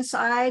circadian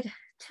side,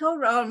 Till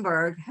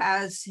Roenberg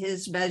has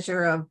his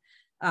measure of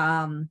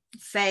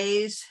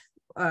phase,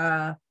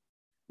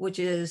 which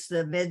is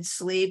the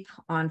mid-sleep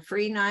on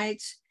free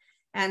nights.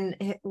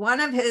 And one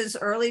of his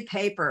early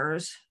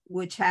papers,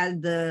 which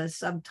had the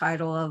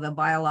subtitle of a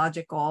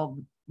biological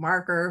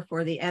marker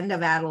for the end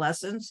of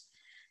adolescence,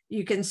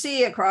 you can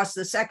see across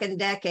the second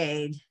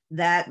decade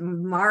that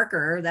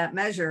marker, that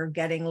measure,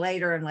 getting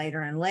later and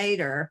later and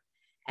later.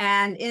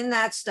 And in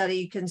that study,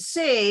 you can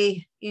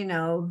see, you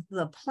know,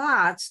 the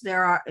plots,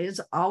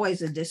 is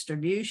always a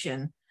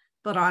distribution,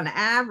 but on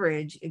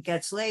average, it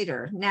gets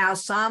later. Now,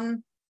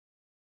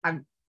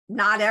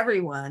 not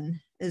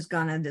everyone is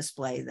going to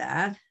display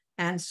that.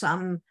 And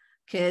some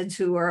kids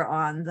who are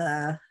on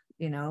the,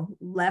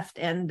 left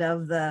end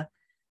of the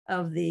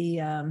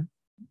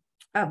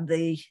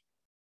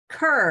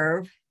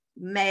curve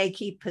may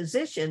keep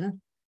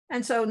position,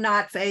 and so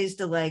not phase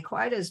delay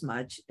quite as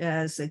much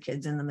as the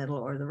kids in the middle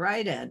or the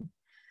right end.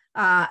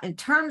 In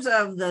terms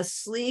of the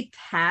sleep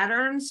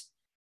patterns,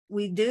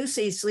 we do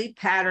see sleep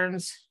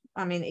patterns.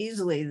 I mean,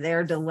 easily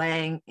they're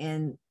delaying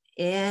in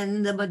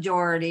the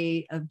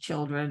majority of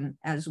children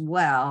as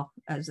well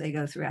as they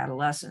go through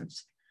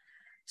adolescence.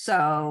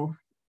 So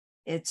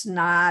it's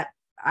not,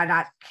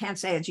 can't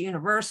say it's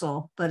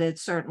universal, but it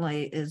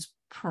certainly is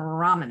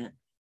prominent.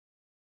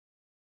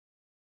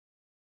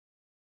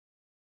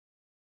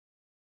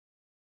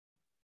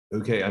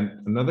 Okay,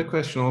 and another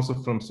question also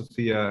from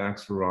Sophia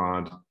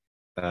Axelrod.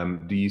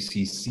 Do you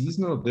see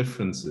seasonal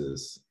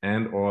differences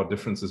and/or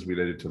differences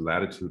related to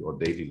latitude or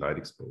daily light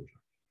exposure?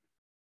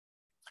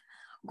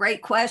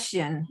 Great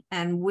question.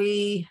 And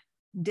we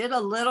did a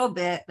little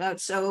bit.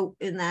 So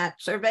in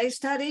that survey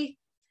study,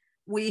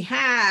 we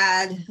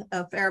had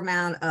a fair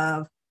amount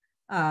of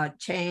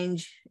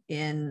change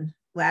in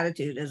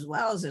latitude as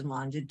well as in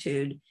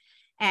longitude.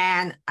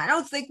 And I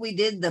don't think we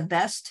did the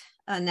best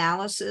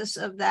analysis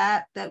of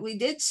that we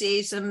did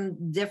see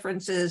some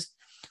differences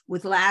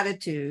with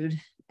latitude.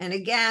 And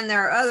again,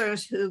 there are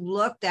others who've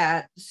looked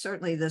at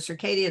certainly the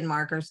circadian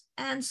markers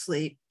and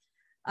sleep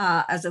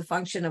as a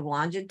function of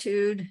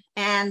longitude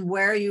and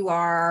where you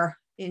are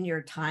in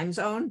your time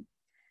zone.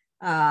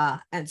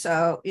 And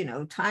so,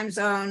 time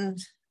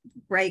zones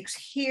breaks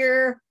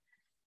here.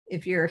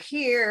 If you're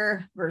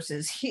here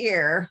versus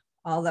here,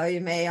 although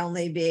you may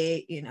only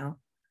be,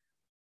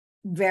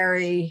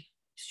 very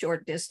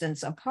short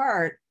distance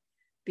apart,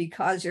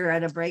 because you're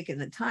at a break in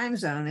the time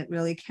zone, it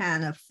really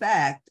can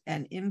affect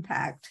and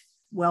impact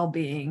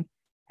well-being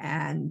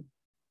and,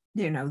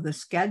 the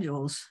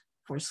schedules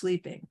for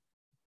sleeping.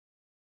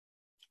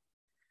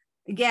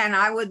 Again,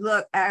 I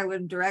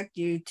would direct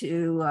you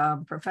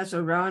to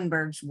Professor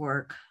Roenberg's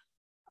work,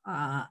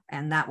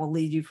 and that will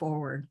lead you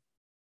forward.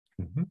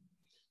 Mm-hmm.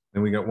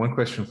 And we got one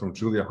question from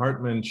Julia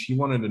Hartman. She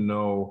wanted to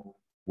know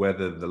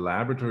whether the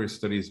laboratory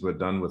studies were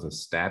done with a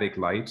static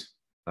light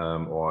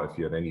or if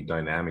you had any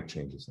dynamic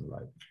changes in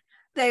light.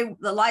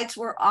 The lights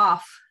were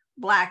off,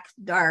 black,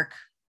 dark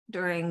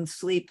during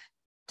sleep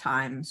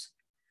times,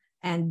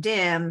 and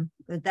dim.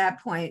 At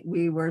that point,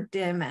 we were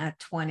dim at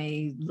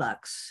 20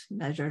 lux,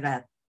 measured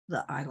at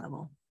the eye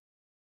level.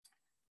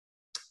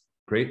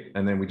 Great.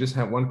 And then we just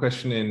have one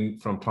question in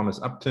from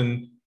Thomas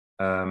Upton.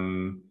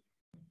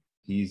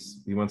 He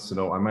wants to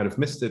know, I might have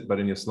missed it, but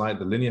in your slide,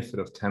 the linear fit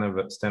of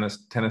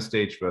tenor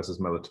stage versus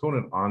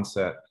melatonin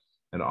onset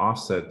and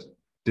offset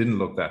didn't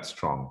look that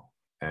strong.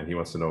 And he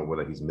wants to know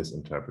whether he's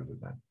misinterpreted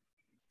that.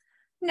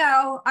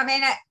 No, I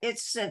mean,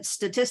 it's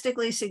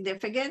statistically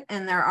significant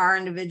and there are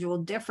individual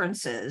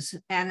differences.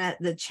 And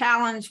the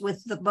challenge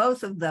with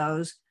both of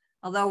those,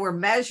 although we're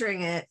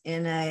measuring it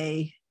in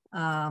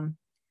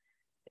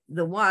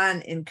the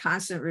one in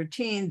constant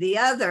routine, the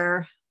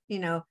other,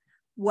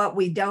 what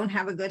we don't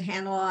have a good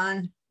handle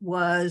on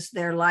was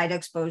their light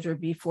exposure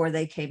before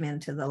they came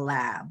into the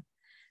lab.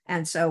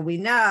 And so we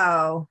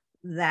know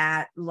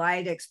that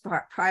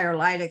prior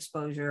light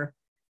exposure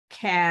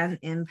can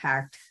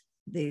impact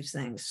these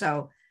things.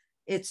 So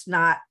it's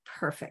not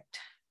perfect.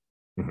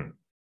 Mm-hmm.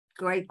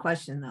 Great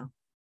question, though.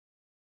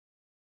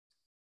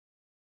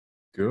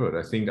 Good.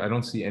 I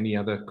don't see any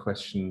other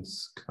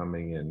questions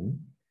coming in.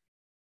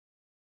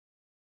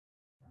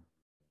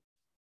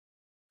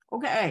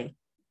 Okay.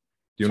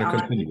 Do you want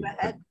to continue?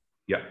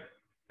 Yeah.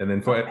 And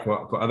then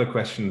for other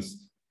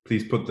questions,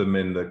 please put them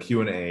in the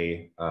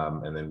Q&A,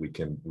 and then we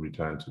can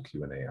return to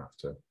Q&A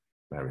after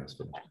Mary has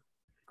finished.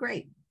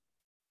 Great.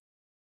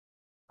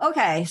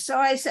 Okay, so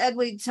I said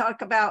we'd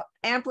talk about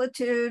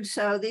amplitude.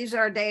 So these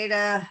are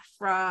data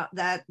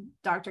that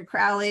Dr.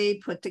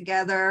 Crowley put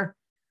together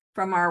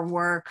from our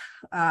work.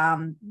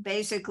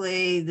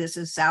 Basically, this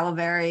is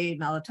salivary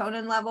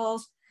melatonin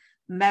levels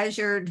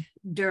measured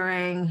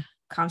during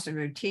constant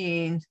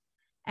routine.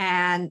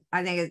 And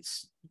I think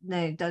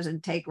it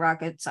doesn't take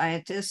rocket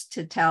scientists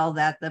to tell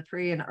that the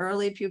pre and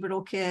early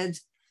pubertal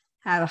kids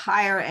have a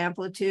higher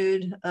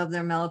amplitude of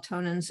their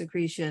melatonin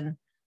secretion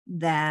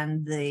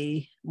than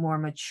the more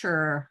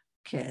mature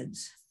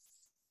kids.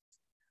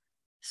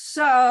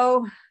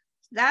 So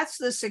that's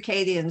the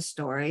circadian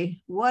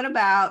story. What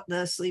about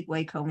the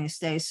sleep-wake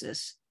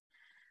homeostasis?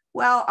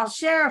 Well, I'll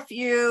share a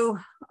few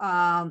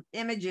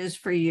images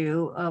for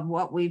you of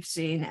what we've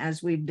seen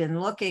as we've been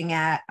looking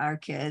at our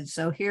kids.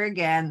 So here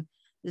again,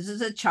 this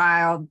is a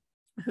child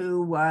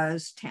who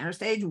was Tanner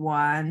stage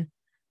 1,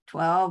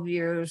 12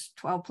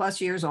 plus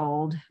years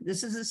old.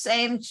 This is the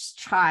same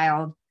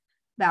child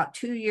about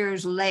 2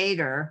 years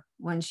later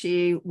when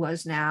she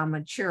was now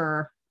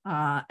mature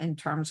in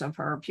terms of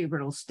her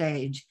pubertal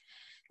stage.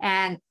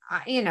 And,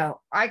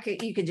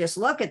 you could just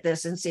look at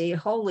this and see,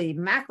 holy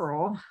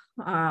mackerel,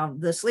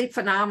 the sleep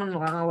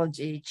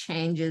phenomenology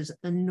changes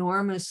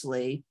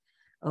enormously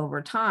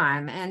over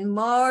time. And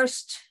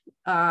most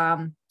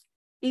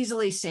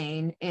easily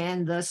seen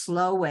in the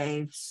slow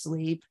wave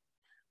sleep,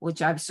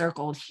 which I've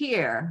circled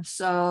here.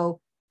 So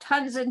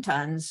tons and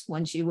tons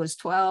when she was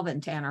 12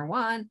 and Tanner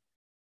 1,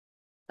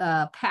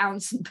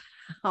 pounds and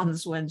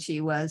pounds when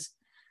she was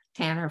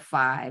Tanner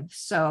 5.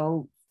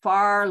 So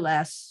far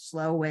less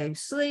slow wave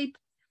sleep.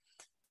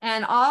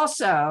 And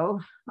also,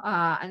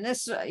 and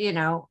this,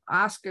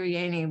 Oscar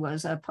Yaney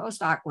was a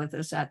postdoc with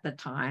us at the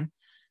time.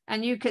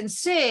 And you can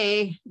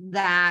see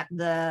that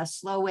the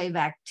slow wave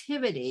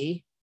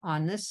activity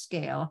on this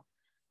scale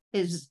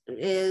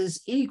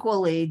is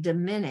equally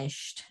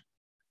diminished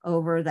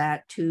over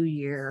that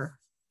 2-year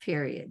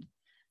period.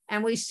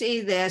 And we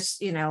see this,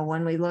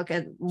 when we look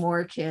at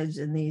more kids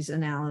in these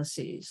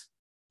analyses.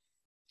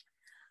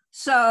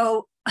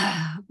 So,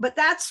 but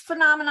that's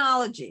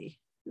phenomenology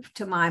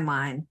to my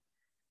mind,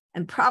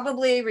 and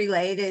probably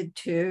related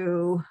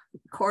to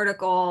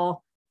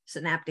cortical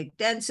synaptic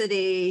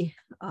density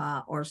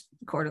or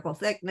cortical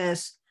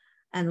thickness,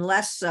 and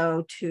less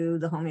so to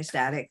the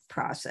homeostatic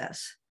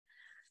process.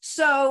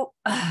 So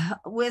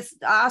with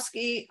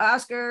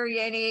Oscar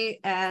Yaney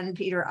and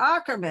Peter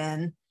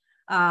Ackerman,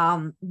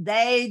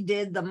 they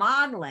did the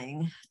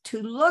modeling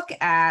to look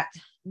at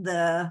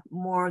the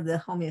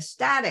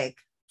homeostatic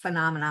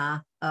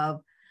phenomena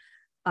of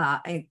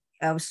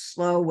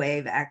slow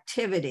wave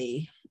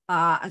activity.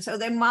 And so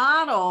they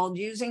modeled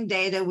using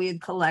data we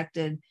had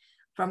collected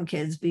from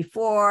kids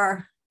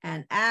before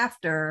and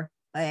after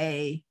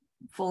a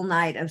full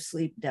night of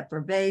sleep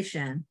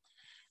deprivation.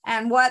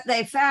 And what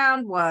they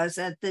found was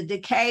that the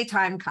decay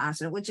time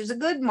constant, which is a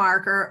good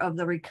marker of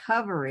the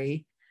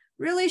recovery,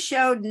 really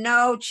showed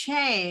no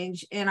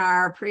change in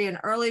our pre and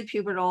early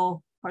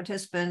pubertal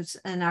participants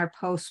and our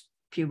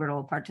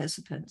post-pubertal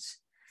participants.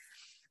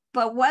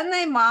 But when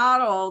they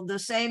modeled the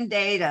same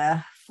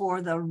data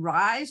for the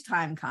rise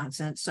time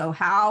constant, so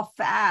how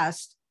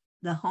fast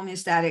the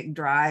homeostatic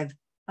drive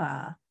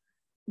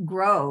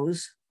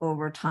grows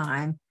over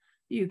time,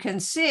 you can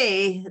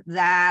see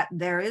that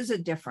there is a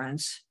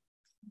difference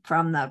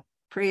from the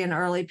pre and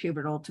early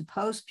pubertal to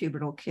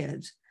post-pubertal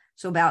kids.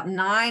 So about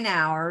 9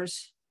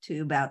 hours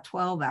to about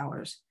 12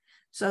 hours.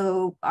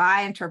 So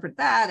I interpret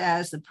that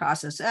as the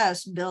process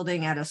S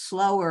building at a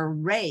slower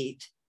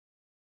rate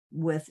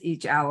with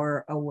each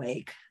hour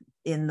awake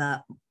in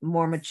the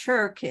more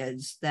mature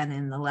kids than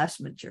in the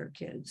less mature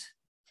kids.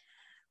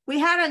 We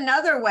had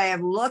another way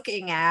of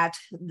looking at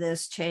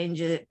this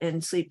change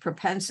in sleep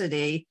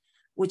propensity,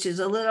 which is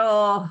a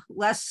little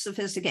less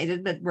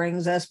sophisticated, but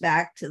brings us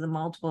back to the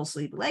multiple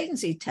sleep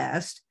latency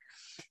test.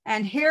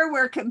 And here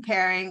we're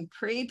comparing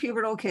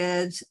pre-pubertal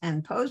kids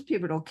and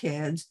post-pubertal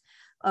kids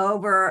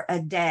over a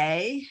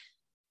day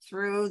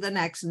through the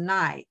next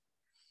night.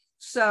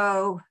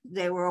 So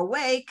they were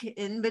awake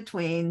in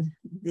between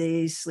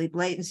these sleep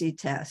latency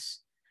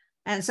tests.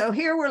 And so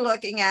here we're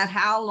looking at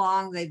how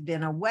long they've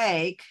been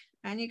awake.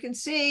 And you can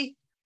see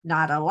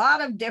not a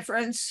lot of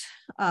difference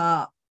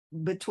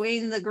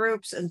between the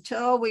groups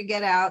until we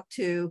get out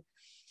to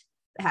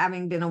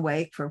having been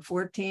awake for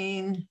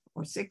 14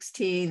 or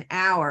 16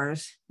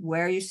 hours,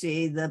 where you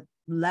see the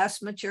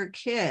less mature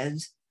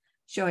kids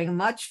showing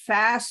much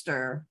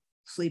faster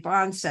sleep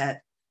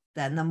onset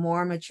than the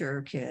more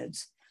mature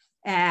kids.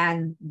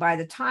 And by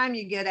the time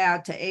you get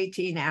out to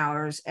 18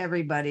 hours,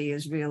 everybody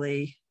is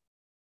really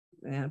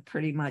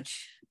pretty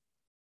much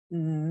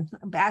a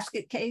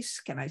basket case.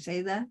 Can I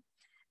say that?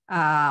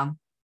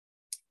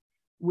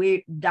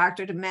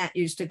 Dr. Dement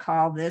used to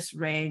call this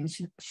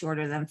range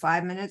shorter than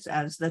 5 minutes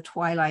as the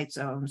twilight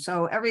zone.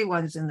 So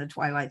everyone's in the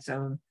twilight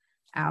zone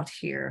out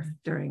here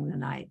during the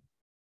night.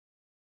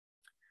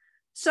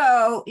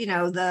 So,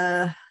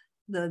 the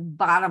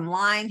bottom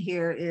line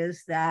here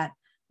is that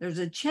there's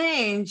a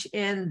change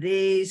in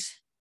these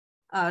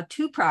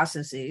two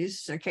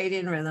processes,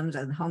 circadian rhythms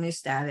and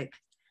homeostatic,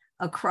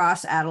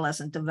 across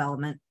adolescent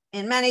development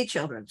in many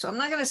children. So I'm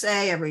not going to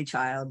say every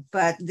child,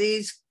 but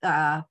these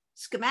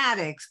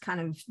schematics kind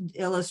of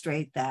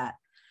illustrate that.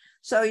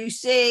 So you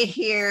see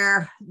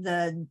here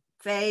the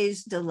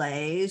phase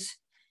delays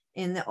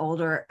in the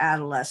older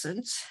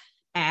adolescents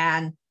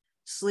and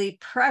sleep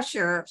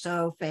pressure.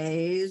 So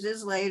phase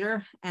is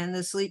later, and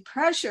the sleep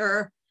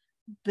pressure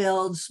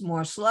builds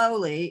more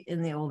slowly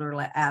in the older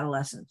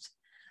adolescents.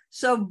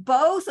 So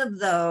both of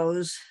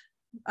those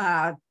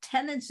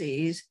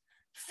tendencies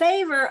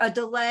favor a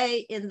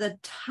delay in the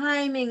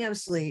timing of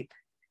sleep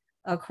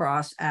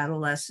across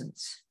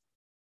adolescence.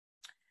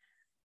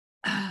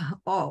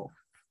 Oh,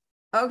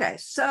 okay.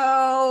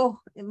 So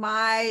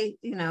my,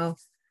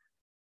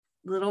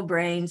 little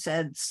brain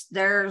said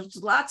there's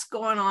lots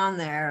going on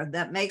there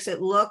that makes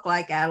it look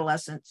like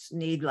adolescents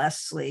need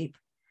less sleep,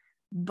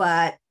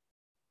 but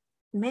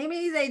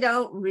maybe they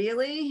don't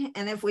really.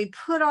 And if we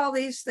put all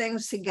these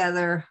things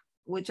together,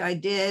 which I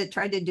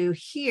tried to do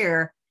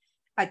here,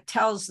 it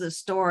tells the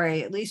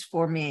story, at least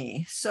for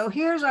me. So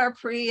here's our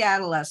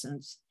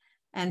pre-adolescence,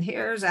 and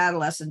here's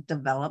adolescent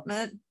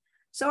development.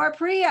 So our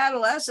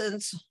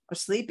pre-adolescents are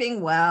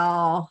sleeping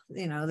well,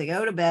 they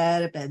go to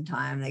bed at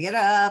bedtime, they get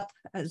up,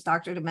 as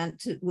Dr.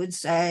 Dement would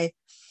say,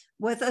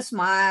 with a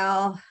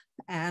smile,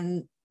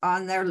 and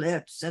on their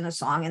lips and a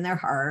song in their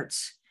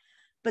hearts.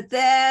 But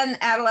then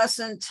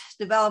adolescent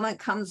development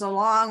comes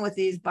along with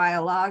these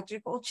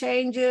biological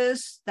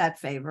changes that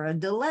favor a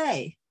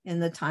delay in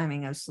the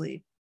timing of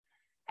sleep.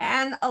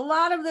 And a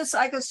lot of the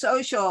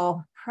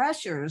psychosocial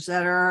pressures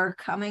that are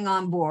coming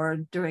on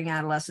board during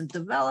adolescent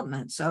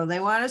development. So they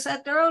want to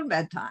set their own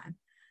bedtime.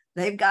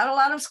 They've got a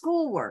lot of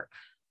schoolwork.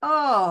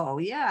 Oh,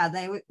 yeah,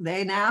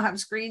 they now have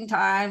screen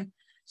time,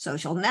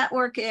 social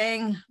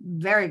networking,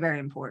 very, very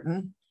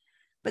important.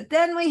 But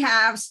then we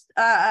have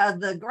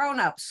the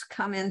grown-ups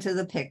come into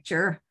the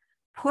picture,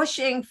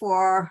 pushing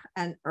for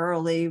an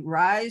early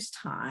rise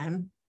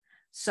time.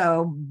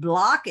 So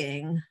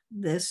blocking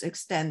this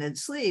extended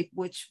sleep,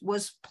 which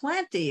was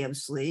plenty of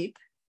sleep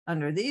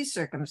under these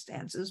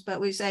circumstances. But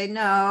we say,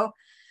 no,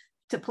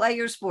 to play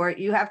your sport,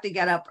 you have to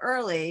get up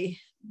early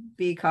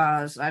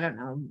because, I don't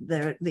know,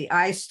 the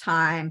ice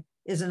time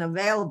isn't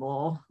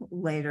available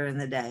later in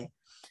the day.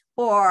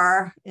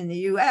 Or in the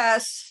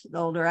US, the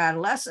older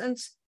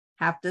adolescents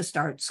have to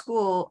start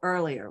school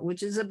earlier,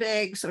 which is a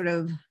big sort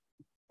of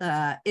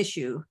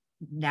issue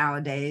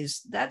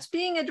nowadays that's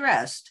being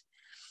addressed.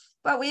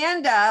 But we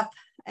end up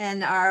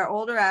in our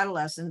older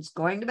adolescents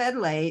going to bed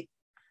late,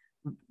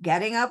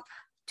 getting up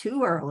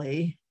too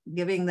early,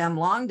 giving them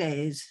long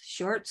days,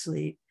 short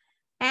sleep,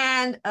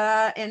 and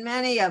in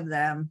many of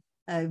them,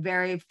 a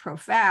very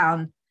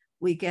profound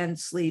weekend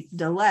sleep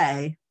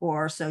delay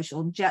or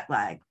social jet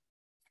lag.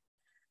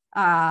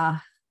 Dr.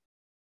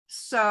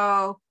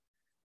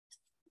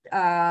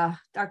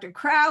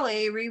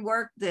 Crowley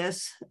reworked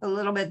this a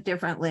little bit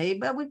differently,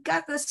 but we've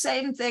got the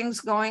same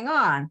things going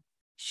on.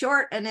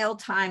 Short and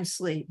ill-timed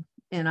sleep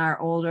in our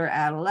older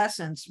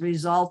adolescents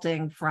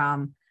resulting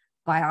from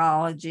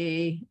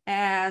biology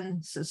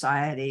and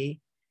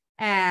society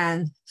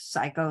and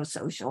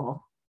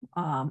psychosocial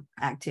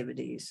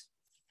activities.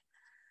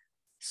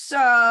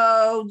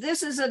 So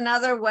this is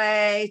another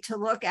way to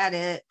look at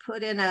it,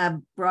 put in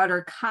a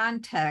broader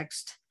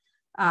context,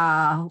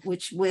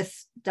 which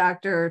with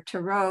Dr.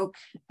 Tarok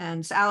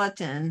and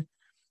Salatin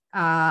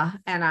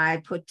and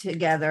I put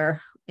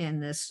together in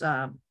this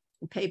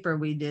paper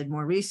we did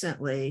more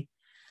recently.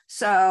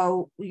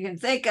 So you can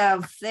think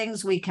of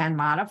things we can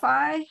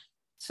modify.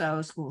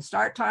 So school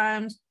start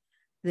times,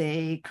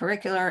 the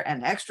curricular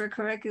and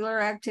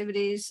extracurricular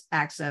activities,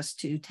 access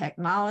to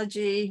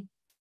technology,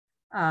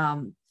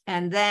 and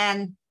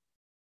then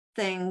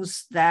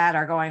things that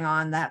are going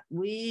on that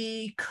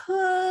we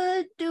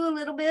could do a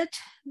little bit,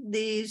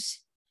 these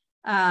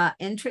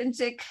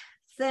intrinsic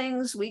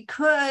things, we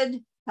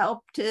could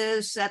help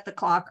to set the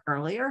clock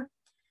earlier,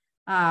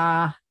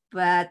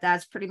 but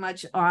that's pretty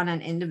much on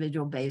an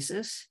individual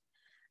basis.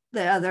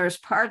 There's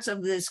parts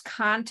of this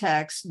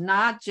context,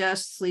 not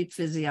just sleep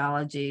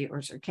physiology or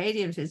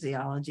circadian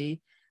physiology,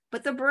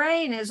 but the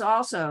brain is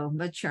also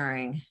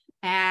maturing,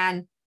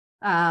 and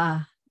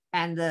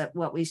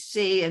what we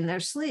see in their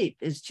sleep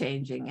is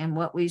changing, and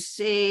what we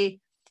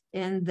see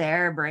in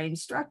their brain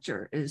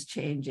structure is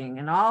changing.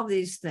 And all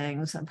these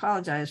things, I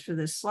apologize for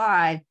this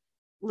slide,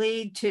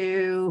 lead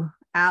to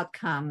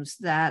outcomes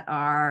that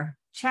are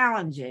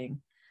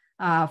challenging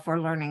for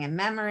learning and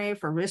memory,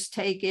 for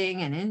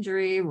risk-taking and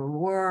injury,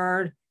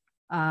 reward,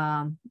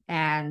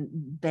 and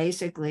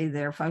basically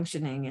their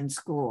functioning in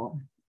school.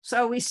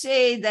 So we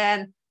see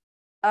then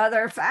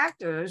other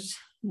factors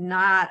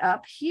not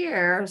up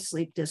here,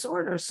 sleep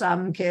disorders.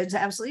 Some kids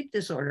have sleep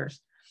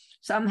disorders.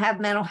 Some have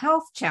mental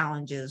health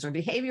challenges or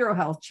behavioral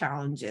health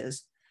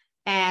challenges.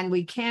 And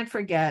we can't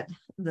forget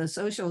the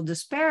social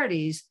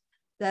disparities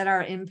that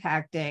are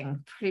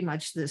impacting pretty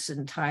much this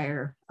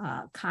entire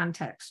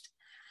context.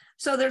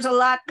 So there's a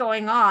lot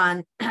going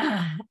on.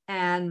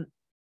 And,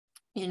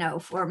 you know,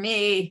 for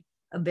me,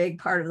 a big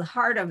part of the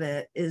heart of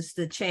it is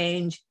the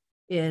change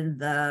in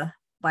the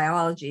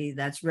biology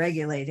that's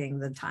regulating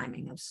the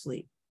timing of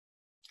sleep.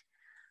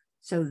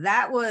 So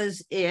that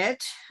was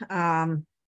it.